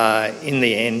in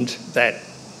the end that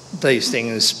these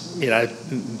things,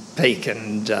 peak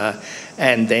and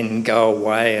then go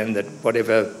away, and that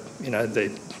whatever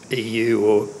the EU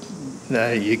or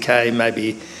the UK may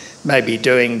be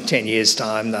doing 10 years'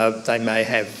 time, they may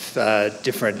have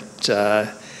different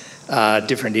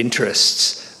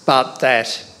interests, but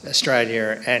that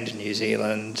Australia and New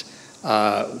Zealand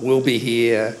will be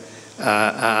here,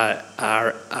 are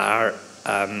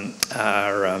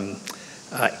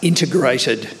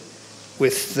integrated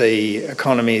with the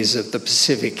economies of the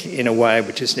Pacific in a way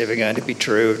which is never going to be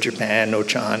true of Japan or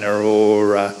China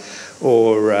or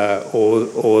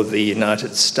the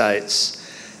United States.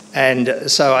 And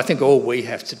so I think all we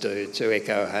have to do, to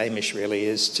echo Hamish really,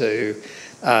 is to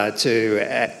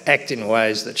act in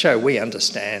ways that show we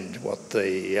understand what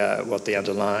the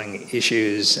underlying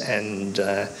issues and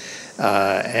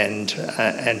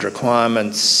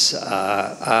requirements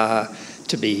are,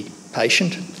 to be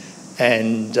patient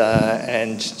to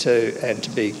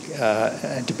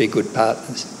be good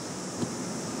partners.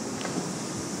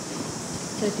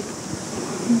 So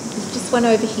there's just one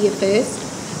over here first.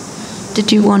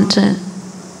 Do you want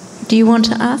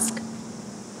to ask?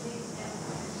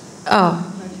 Oh.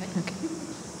 Okay.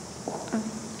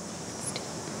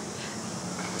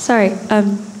 Sorry.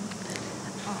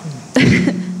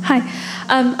 Hi.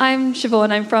 I'm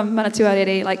Siobhan. I'm from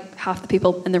Manatuarere, like half the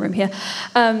people in the room here.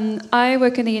 I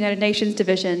work in the United Nations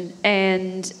division,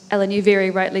 and Allan, you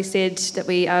very rightly said that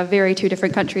we are two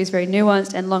different countries, very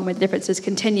nuanced, and long may the differences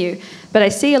continue. But I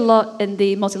see a lot in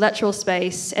the multilateral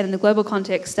space and in the global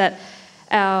context that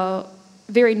our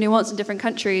very nuanced and different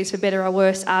countries, for better or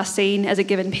worse, are seen as a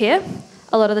given pair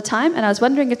a lot of the time. And I was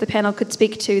wondering if the panel could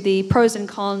speak to the pros and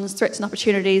cons, threats and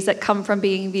opportunities that come from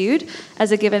being viewed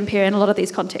as a given pair in a lot of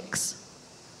these contexts.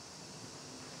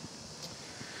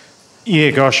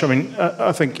 Yeah, gosh, I mean,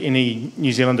 I think any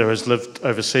New Zealander who's lived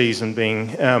overseas and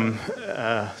being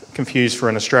confused for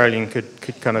an Australian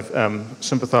could kind of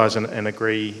sympathise and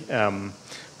agree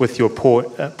with your point.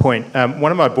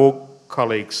 One of my board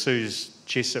colleagues, Suze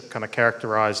Jessup, kind of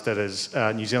characterised it as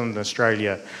New Zealand and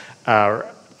Australia are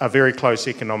very close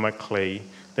economically,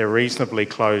 they're reasonably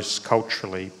close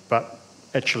culturally, but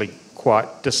actually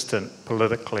quite distant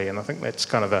politically, and I think that's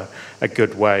kind of a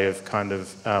good way of kind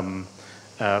of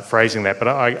phrasing that. But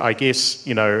I guess,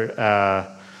 you know,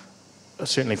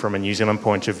 certainly from a New Zealand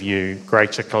point of view,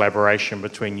 greater collaboration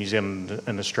between New Zealand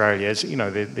and Australia, as you know,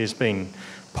 there's been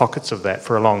pockets of that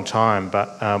for a long time,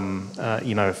 but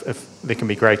you know, if there can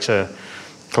be greater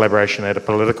collaboration at a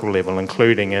political level,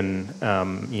 including in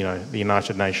you know, the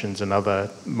United Nations and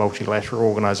other multilateral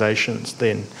organisations,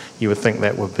 then you would think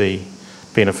that would be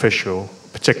beneficial,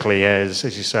 particularly as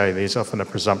you say, there's often a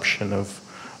presumption of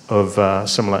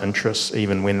similar interests,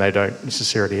 even when they don't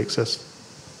necessarily exist.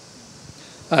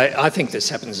 I think this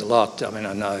happens a lot. I mean,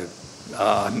 I know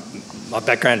my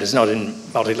background is not in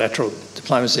multilateral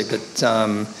diplomacy,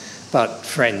 but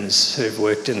friends who've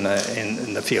worked in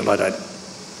the field,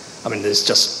 I mean, there's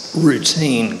just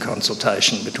routine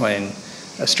consultation between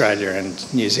Australia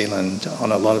and New Zealand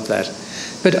on a lot of that.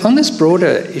 But on this broader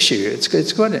issue, it's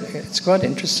quite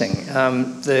interesting.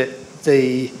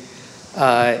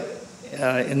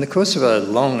 In the course of a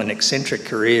long and eccentric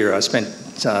career, I spent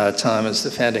time as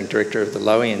the founding director of the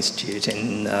Lowy Institute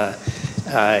in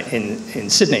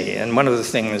Sydney, and one of the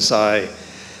things I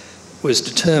was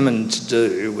determined to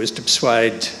do was to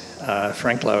persuade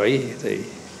Frank Lowy, the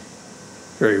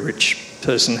very rich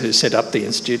person who set up the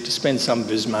institute, to spend some of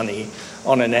his money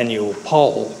on an annual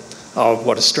poll of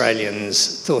what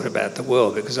Australians thought about the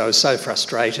world, because I was so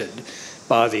frustrated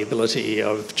by the ability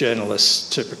of journalists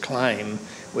to proclaim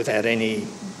without any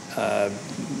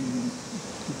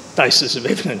basis of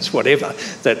evidence, whatever,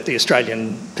 that the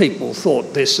Australian people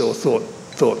thought this or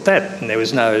thought that, and there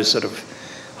was no sort of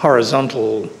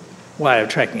horizontal way of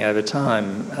tracking over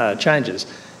time changes.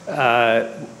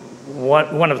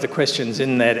 One of the questions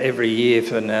in that every year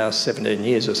for now 17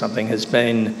 years or something has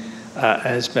been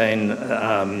a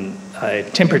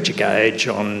temperature gauge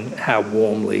on how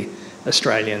warmly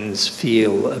Australians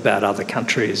feel about other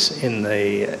countries in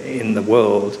the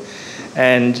world,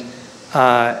 and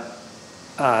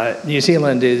New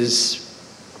Zealand is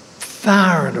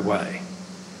far and away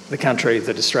the country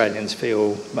that Australians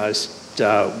feel most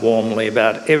warmly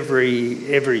about every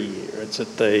year. It's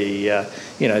at the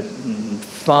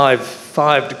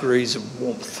 5 degrees of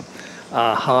warmth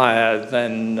higher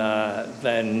than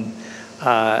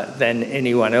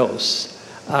anyone else.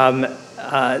 I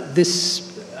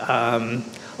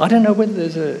don't know whether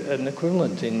there's an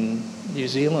equivalent in New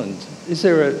Zealand. Is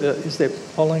there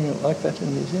polling like that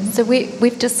in New Zealand? So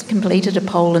we've just completed a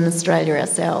poll in Australia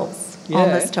ourselves on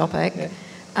this topic,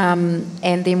 and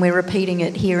then we're repeating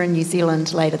it here in New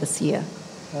Zealand later this year.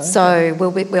 Okay. So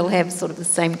we'll have sort of the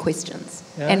same questions,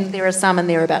 and there are some in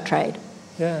there about trade.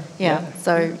 So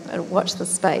watch this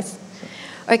space.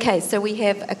 Okay, so we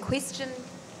have a question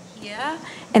here,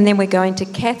 and then we're going to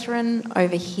Catherine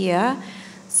over here.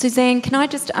 Suzanne, can I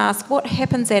just ask, what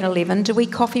happens at 11? Do we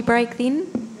coffee break then?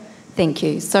 Thank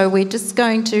you. So we're just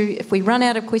going to, if we run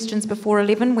out of questions before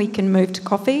 11, we can move to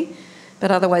coffee,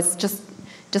 but otherwise just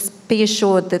be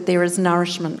assured that there is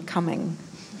nourishment coming.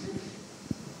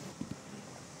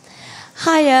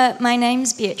 Hiya, my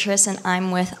name's Beatrice and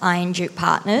I'm with Iron Duke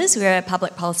Partners. We're a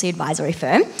public policy advisory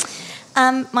firm.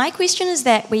 My question is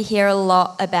that we hear a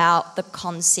lot about the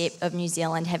concept of New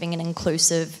Zealand having an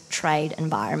inclusive trade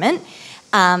environment,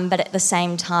 but at the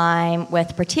same time,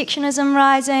 with protectionism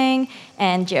rising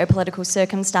and geopolitical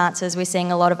circumstances, we're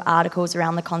seeing a lot of articles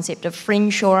around the concept of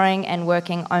friendshoring and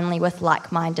working only with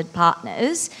like-minded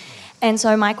partners. And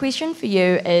so my question for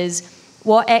you is,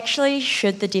 what actually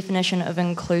should the definition of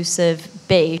inclusive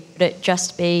be? Should it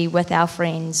just be with our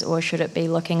friends, or should it be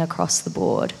looking across the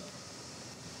board?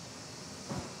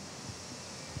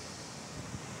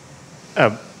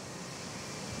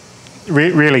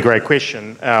 Really great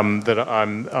question that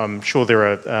I'm sure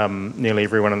there are nearly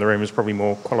everyone in the room is probably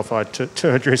more qualified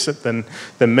to address it than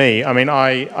me. I mean,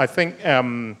 I think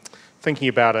thinking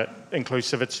about it,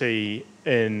 inclusivity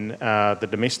in the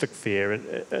domestic sphere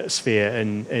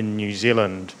in New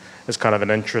Zealand is kind of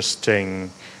an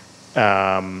interesting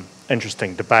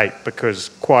debate, because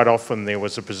quite often there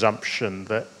was a presumption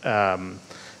that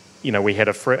we had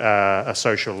a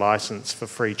social license for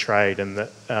free trade, and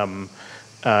that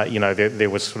there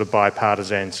was sort of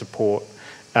bipartisan support.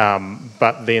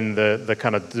 But then the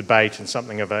kind of debate and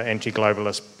something of an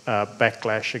anti-globalist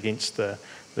backlash against the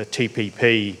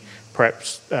TPP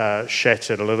perhaps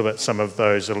shattered a little bit some of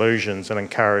those illusions and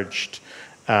encouraged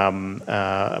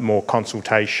more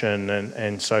consultation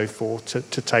and so forth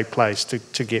to take place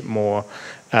to get more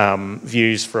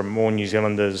views from more New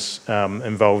Zealanders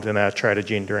involved in our trade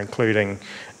agenda, including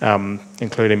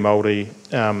Māori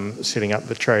setting up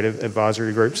the trade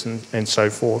advisory groups and so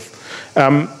forth.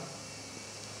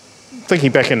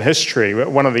 Thinking back in history,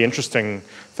 one of the interesting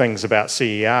things about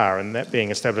CER, and that being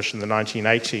established in the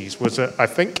 1980s, was that I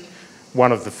think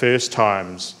one of the first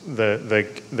times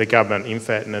the government,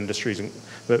 MFAT, and industries,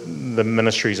 the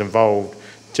ministries involved,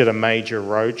 did a major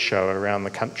roadshow around the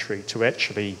country to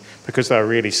actually, because they were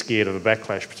really scared of the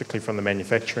backlash, particularly from the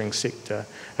manufacturing sector,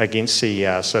 against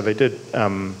CER. So they did a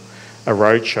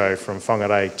roadshow from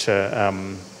Whangarei to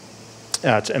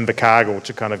Invercargill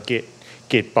to kind of get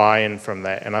buy-in from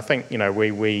that. And I think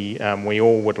we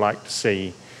all would like to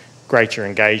see greater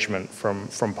engagement from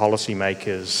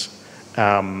policymakers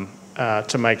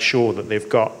to make sure that they've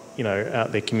got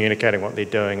they're communicating what they're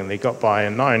doing, and they've got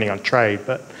buy-in not only on trade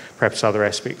but perhaps other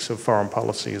aspects of foreign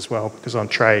policy as well, because on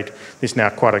trade there's now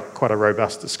quite a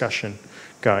robust discussion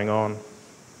going on.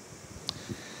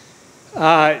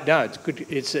 No, it's good.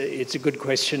 It's a good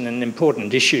question, an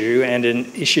important issue, and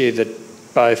an issue that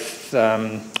both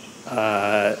the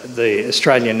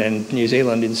Australian and New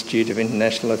Zealand Institute of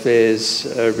International Affairs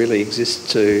really exist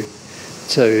to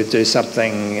do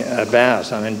something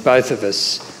about. I mean, both of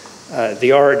us,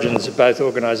 the origins of both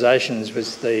organisations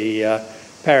was the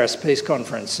Paris Peace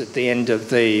Conference at the end of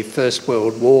the First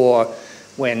World War,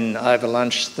 when over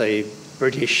lunch the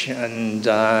British and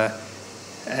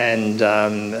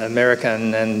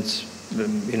American and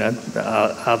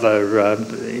other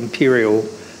imperial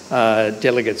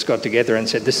delegates got together and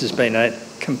said, this has been a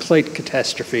complete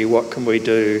catastrophe, what can we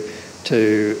do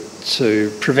to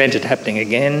prevent it happening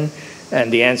again? And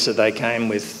the answer they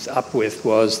came up with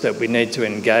was that we need to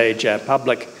engage our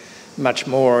public much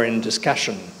more in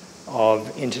discussion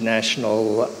of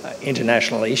international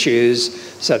issues.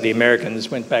 So the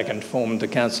Americans went back and formed the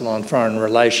Council on Foreign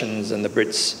Relations, and the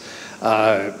Brits,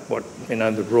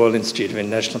 the Royal Institute of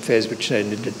International Affairs, which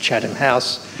turned into Chatham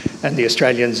House, and the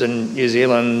Australians and New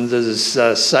Zealanders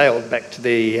sailed back to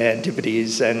the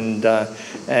Antipodes, and that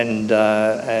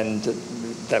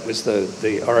was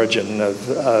the origin of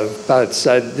both.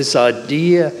 So this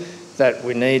idea that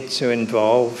we need to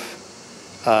involve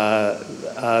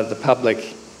the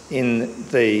public in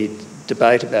the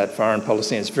debate about foreign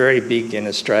policy, and it's very big in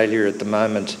Australia at the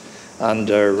moment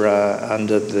under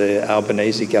the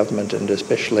Albanese government, and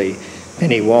especially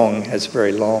Penny Wong has a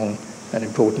very long and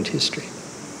important history.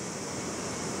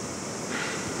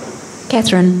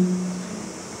 Catherine.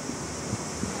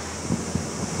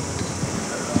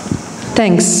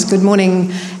 Thanks. Good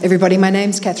morning, everybody. My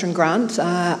name's Catherine Grant.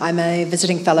 I'm a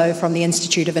visiting fellow from the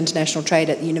Institute of International Trade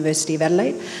at the University of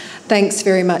Adelaide. Thanks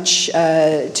very much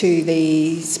to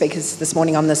the speakers this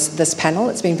morning on this panel.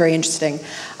 It's been very interesting.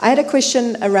 I had a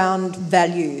question around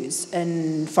values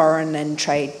in foreign and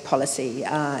trade policy,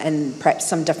 and perhaps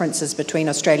some differences between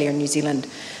Australia and New Zealand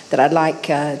that I'd like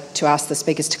to ask the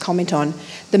speakers to comment on.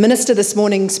 The Minister this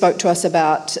morning spoke to us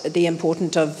about the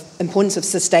importance of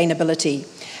sustainability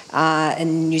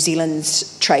in New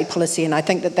Zealand's trade policy, and I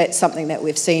think that that's something that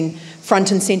we've seen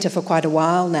front and centre for quite a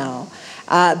while now.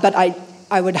 But I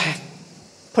would,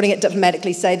 putting it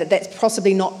diplomatically, say that that's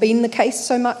possibly not been the case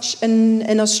so much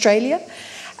in Australia.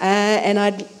 And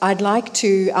I'd like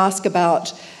to ask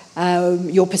about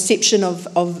your perception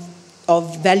of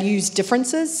values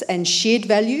differences and shared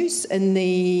values in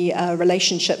the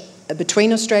relationship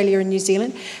between Australia and New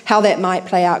Zealand, how that might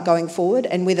play out going forward,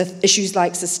 and whether issues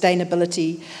like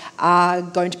sustainability are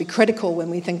going to be critical when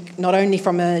we think not only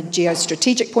from a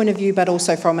geostrategic point of view, but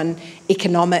also from an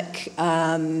economic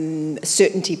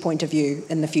certainty point of view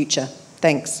in the future.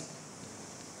 Thanks.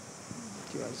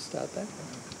 Do you want to start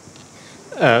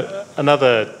that?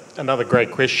 Another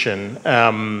great question.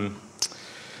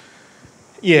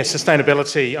 Yeah,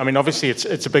 sustainability. I mean, obviously,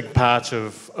 it's a big part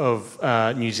of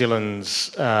New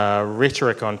Zealand's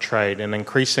rhetoric on trade, and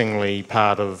increasingly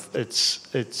part of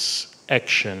its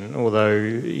action. Although,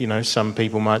 you know, some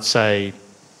people might say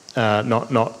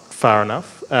not far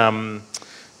enough.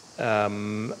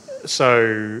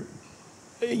 So,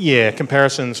 yeah,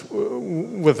 comparisons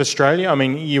with Australia. I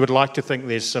mean, you would like to think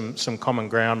there's some common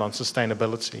ground on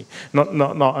sustainability,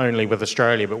 not only with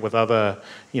Australia, but with other,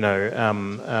 you know,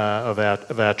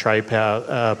 of our trade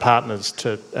partners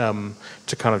to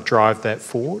kind of drive that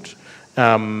forward.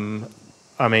 I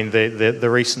mean, the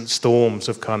recent storms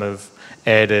have kind of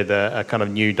added a kind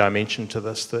of new dimension to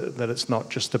this, that it's not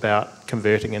just about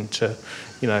converting into,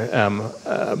 you know,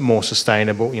 more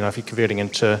sustainable. You know, if you're converting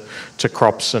into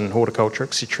crops and horticulture,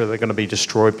 etc., they're going to be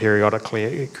destroyed periodically.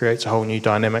 It creates a whole new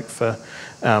dynamic for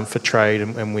trade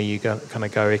and where you kind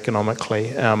of go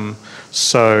economically.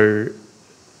 So,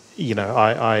 you know,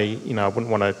 I wouldn't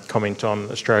want to comment on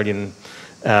Australians'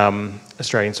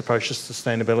 approach to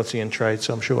sustainability and trade.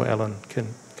 So I'm sure Allan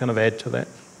can kind of add to that.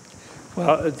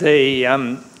 Well, the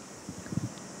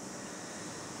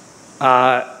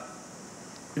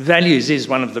values is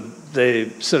one of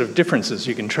the sort of differences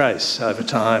you can trace over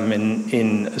time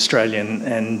in Australian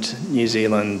and New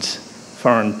Zealand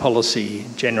foreign policy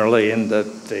generally, and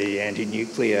the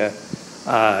anti-nuclear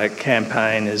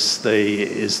campaign is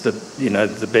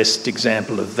the best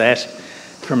example of that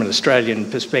from an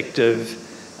Australian perspective.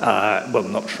 Well,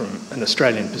 not from an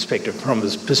Australian perspective, from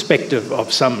the perspective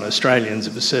of some Australians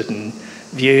of a certain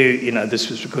view. You know,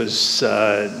 this was because,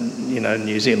 you know,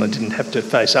 New Zealand didn't have to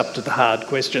face up to the hard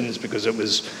questions because it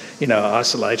was, you know,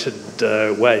 isolated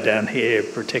way down here,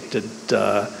 protected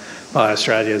by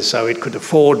Australia, so it could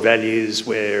afford values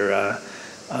where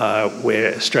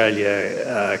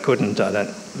Australia couldn't. I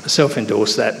don't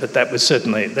self-endorse that, but that was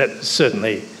certainly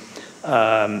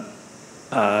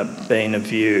been a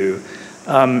view.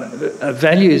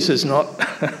 Values has not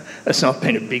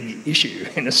been a big issue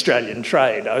in Australian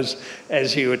trade.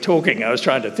 As you were talking, I was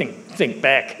trying to think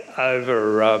back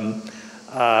over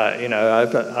you know,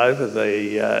 over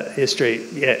the history.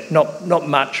 Yeah, not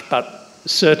much, but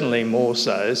certainly more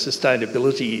so.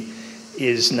 Sustainability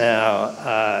is now,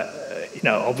 you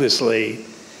know, obviously,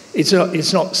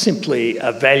 it's not simply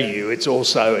a value; it's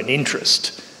also an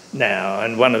interest now,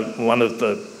 and one of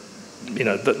the, you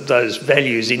know, those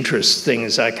values, interests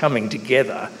things are coming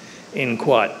together in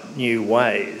quite new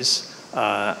ways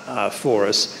for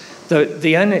us.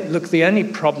 The only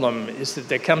problem is that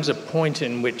there comes a point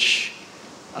in which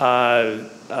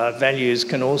values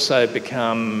can also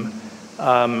become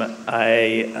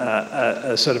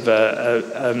a sort of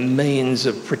a means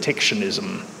of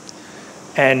protectionism,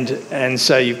 and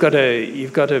so you've got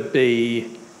to be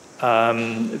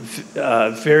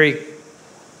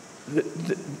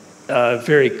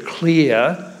very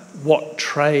clear what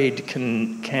trade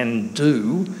can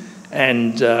do,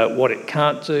 and what it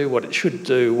can't do, what it should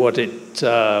do, what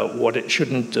it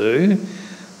shouldn't do.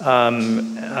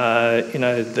 You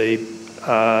know, the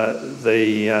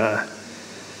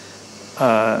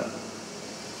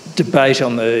debate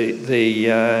on the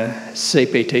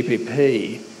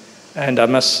CPTPP, and I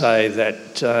must say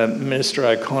that Minister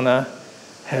O'Connor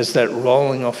has that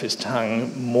rolling off his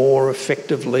tongue more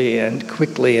effectively and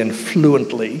quickly and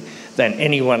fluently than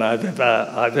anyone I've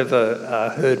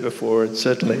ever heard before, and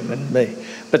certainly than me.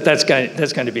 But that's going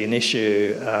to be an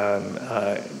issue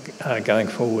going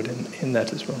forward in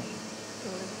that as well.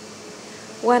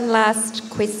 One last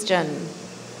question,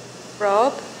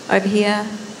 Rob, over here,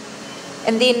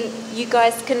 and then you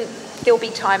guys can. There'll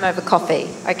be time over coffee.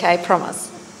 Okay, promise.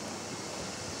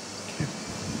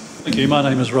 Thank you. My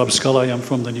name is Rob Scully. I'm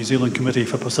from the New Zealand Committee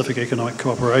for Pacific Economic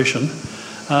Cooperation.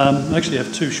 I actually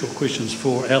have two short questions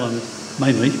for Allan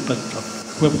mainly, but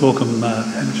I welcome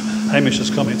Hamish's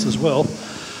comments as well.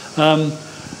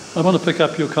 I want to pick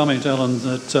up your comment, Allan,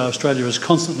 that Australia is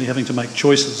constantly having to make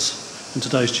choices in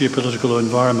today's geopolitical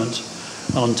environment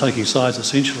on taking sides,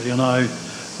 essentially. And I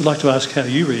would like to ask how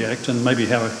you react, and maybe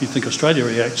how you think Australia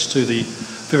reacts to the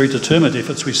very determined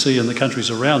efforts we see in the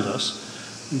countries around us,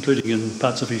 including in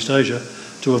parts of East Asia,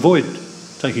 to avoid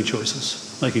making choices.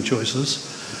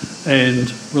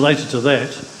 And related to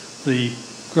that, the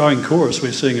growing chorus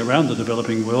we're seeing around the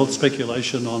developing world,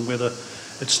 speculation on whether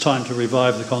it's time to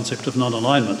revive the concept of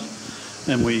non-alignment.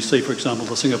 And we see, for example,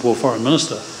 the Singapore Foreign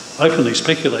Minister openly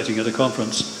speculating at a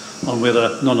conference on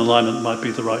whether non-alignment might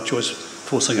be the right choice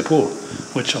for Singapore,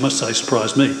 which I must say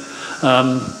surprised me.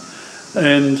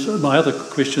 And my other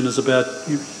question is about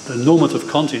the normative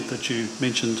content that you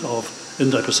mentioned of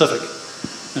Indo-Pacific.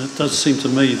 And it does seem to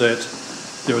me that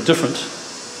there are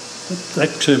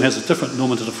that term has a different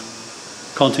normative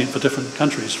content for different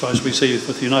countries. As we see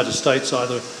with the United States,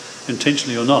 either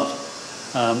intentionally or not,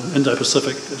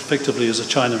 Indo-Pacific effectively is a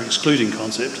China excluding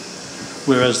concept,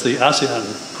 whereas the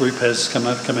ASEAN group has come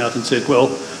out and said, well,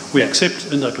 we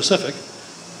accept Indo-Pacific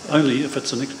only if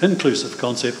it's an inclusive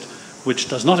concept which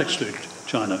does not exclude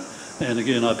China. And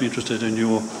again, I'd be interested in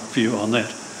your view on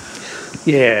that.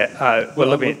 Yeah, well,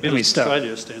 let me start.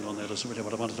 Australia stand on that is really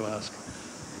what I wanted to ask.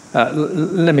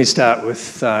 Let me start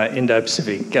with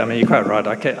Indo-Pacific. I mean, you're quite right.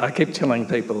 I keep telling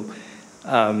people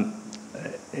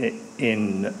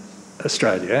in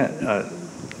Australia,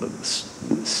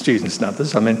 students and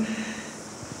others, I mean,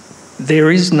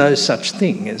 there is no such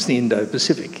thing as the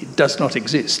Indo-Pacific. It does not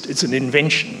exist. It's an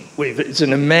invention. It's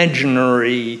an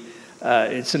imaginary.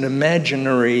 It's an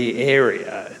imaginary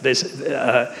area. There's,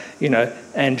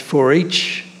 and for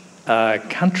each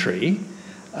country,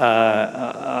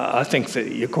 I think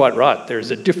that you're quite right. There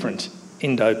is a different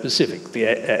Indo-Pacific. The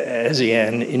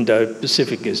ASEAN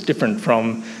Indo-Pacific is different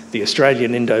from the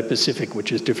Australian Indo-Pacific,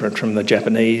 which is different from the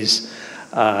Japanese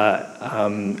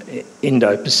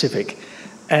Indo-Pacific.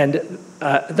 And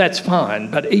that's fine,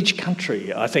 but each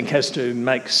country, I think, has to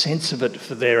make sense of it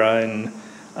for their own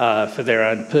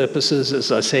purposes.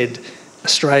 As I said,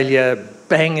 Australia,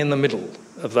 bang in the middle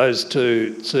of those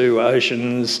two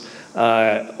oceans,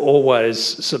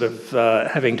 always sort of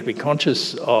having to be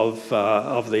conscious of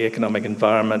the economic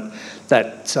environment.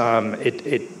 That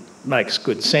it makes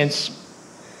good sense.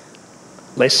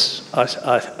 Less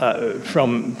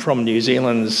from New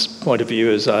Zealand's point of view,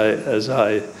 as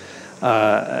I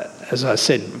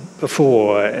said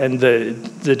before, and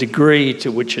the degree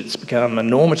to which it's become a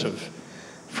normative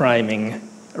framing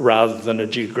rather than a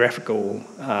geographical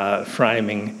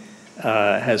framing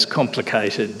has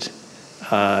complicated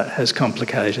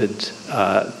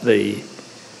the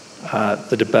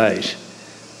debate.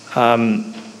 I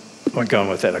won't go on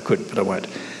with that. I could, but I won't.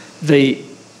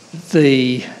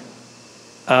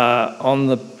 On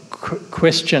the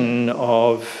question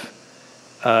of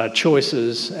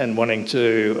choices and wanting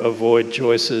to avoid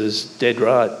choices, dead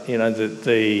right. You know,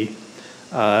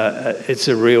 it's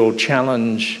a real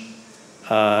challenge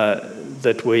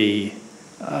that we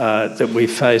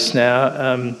face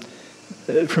now.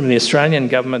 From the Australian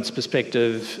government's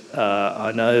perspective,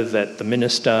 I know that the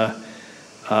Minister,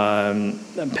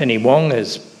 Penny Wong,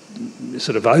 has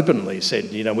sort of openly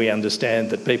said, you know, we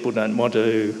understand that people don't want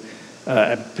to.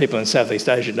 People in Southeast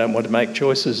Asia don't want to make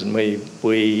choices, and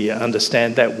we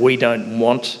understand that. We don't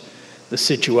want the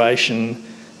situation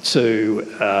to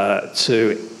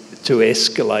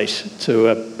escalate to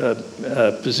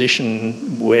a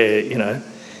position where, you know,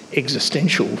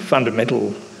 existential,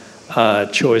 fundamental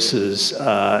choices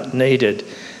are needed.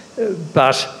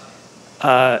 But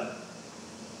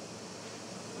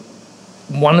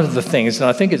one of the things, and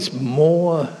I think it's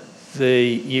more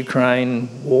the Ukraine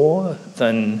war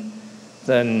than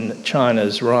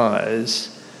China's rise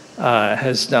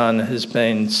has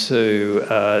been to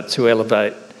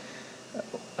elevate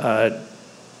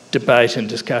debate and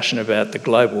discussion about the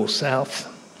global south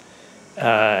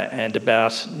and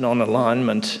about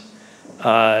non-alignment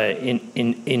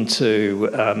into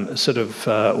sort of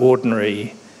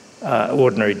ordinary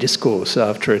discourse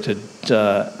after it had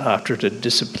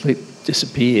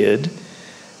disappeared,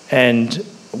 and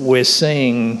we're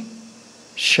seeing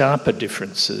sharper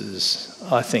differences,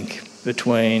 I think,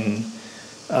 between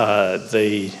what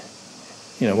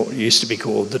used to be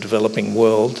called the developing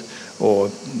world or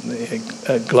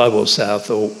global south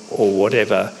or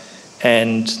whatever,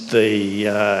 and the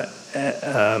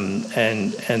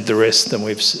rest than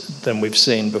we've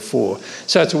seen before.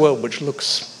 So it's a world which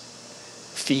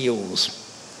feels,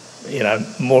 you know,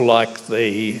 more like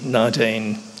the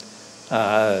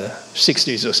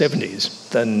 1960s or 70s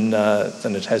than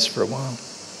it has for a while.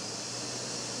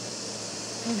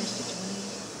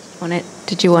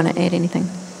 Did you want to add anything?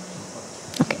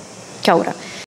 Okay. Kia ora.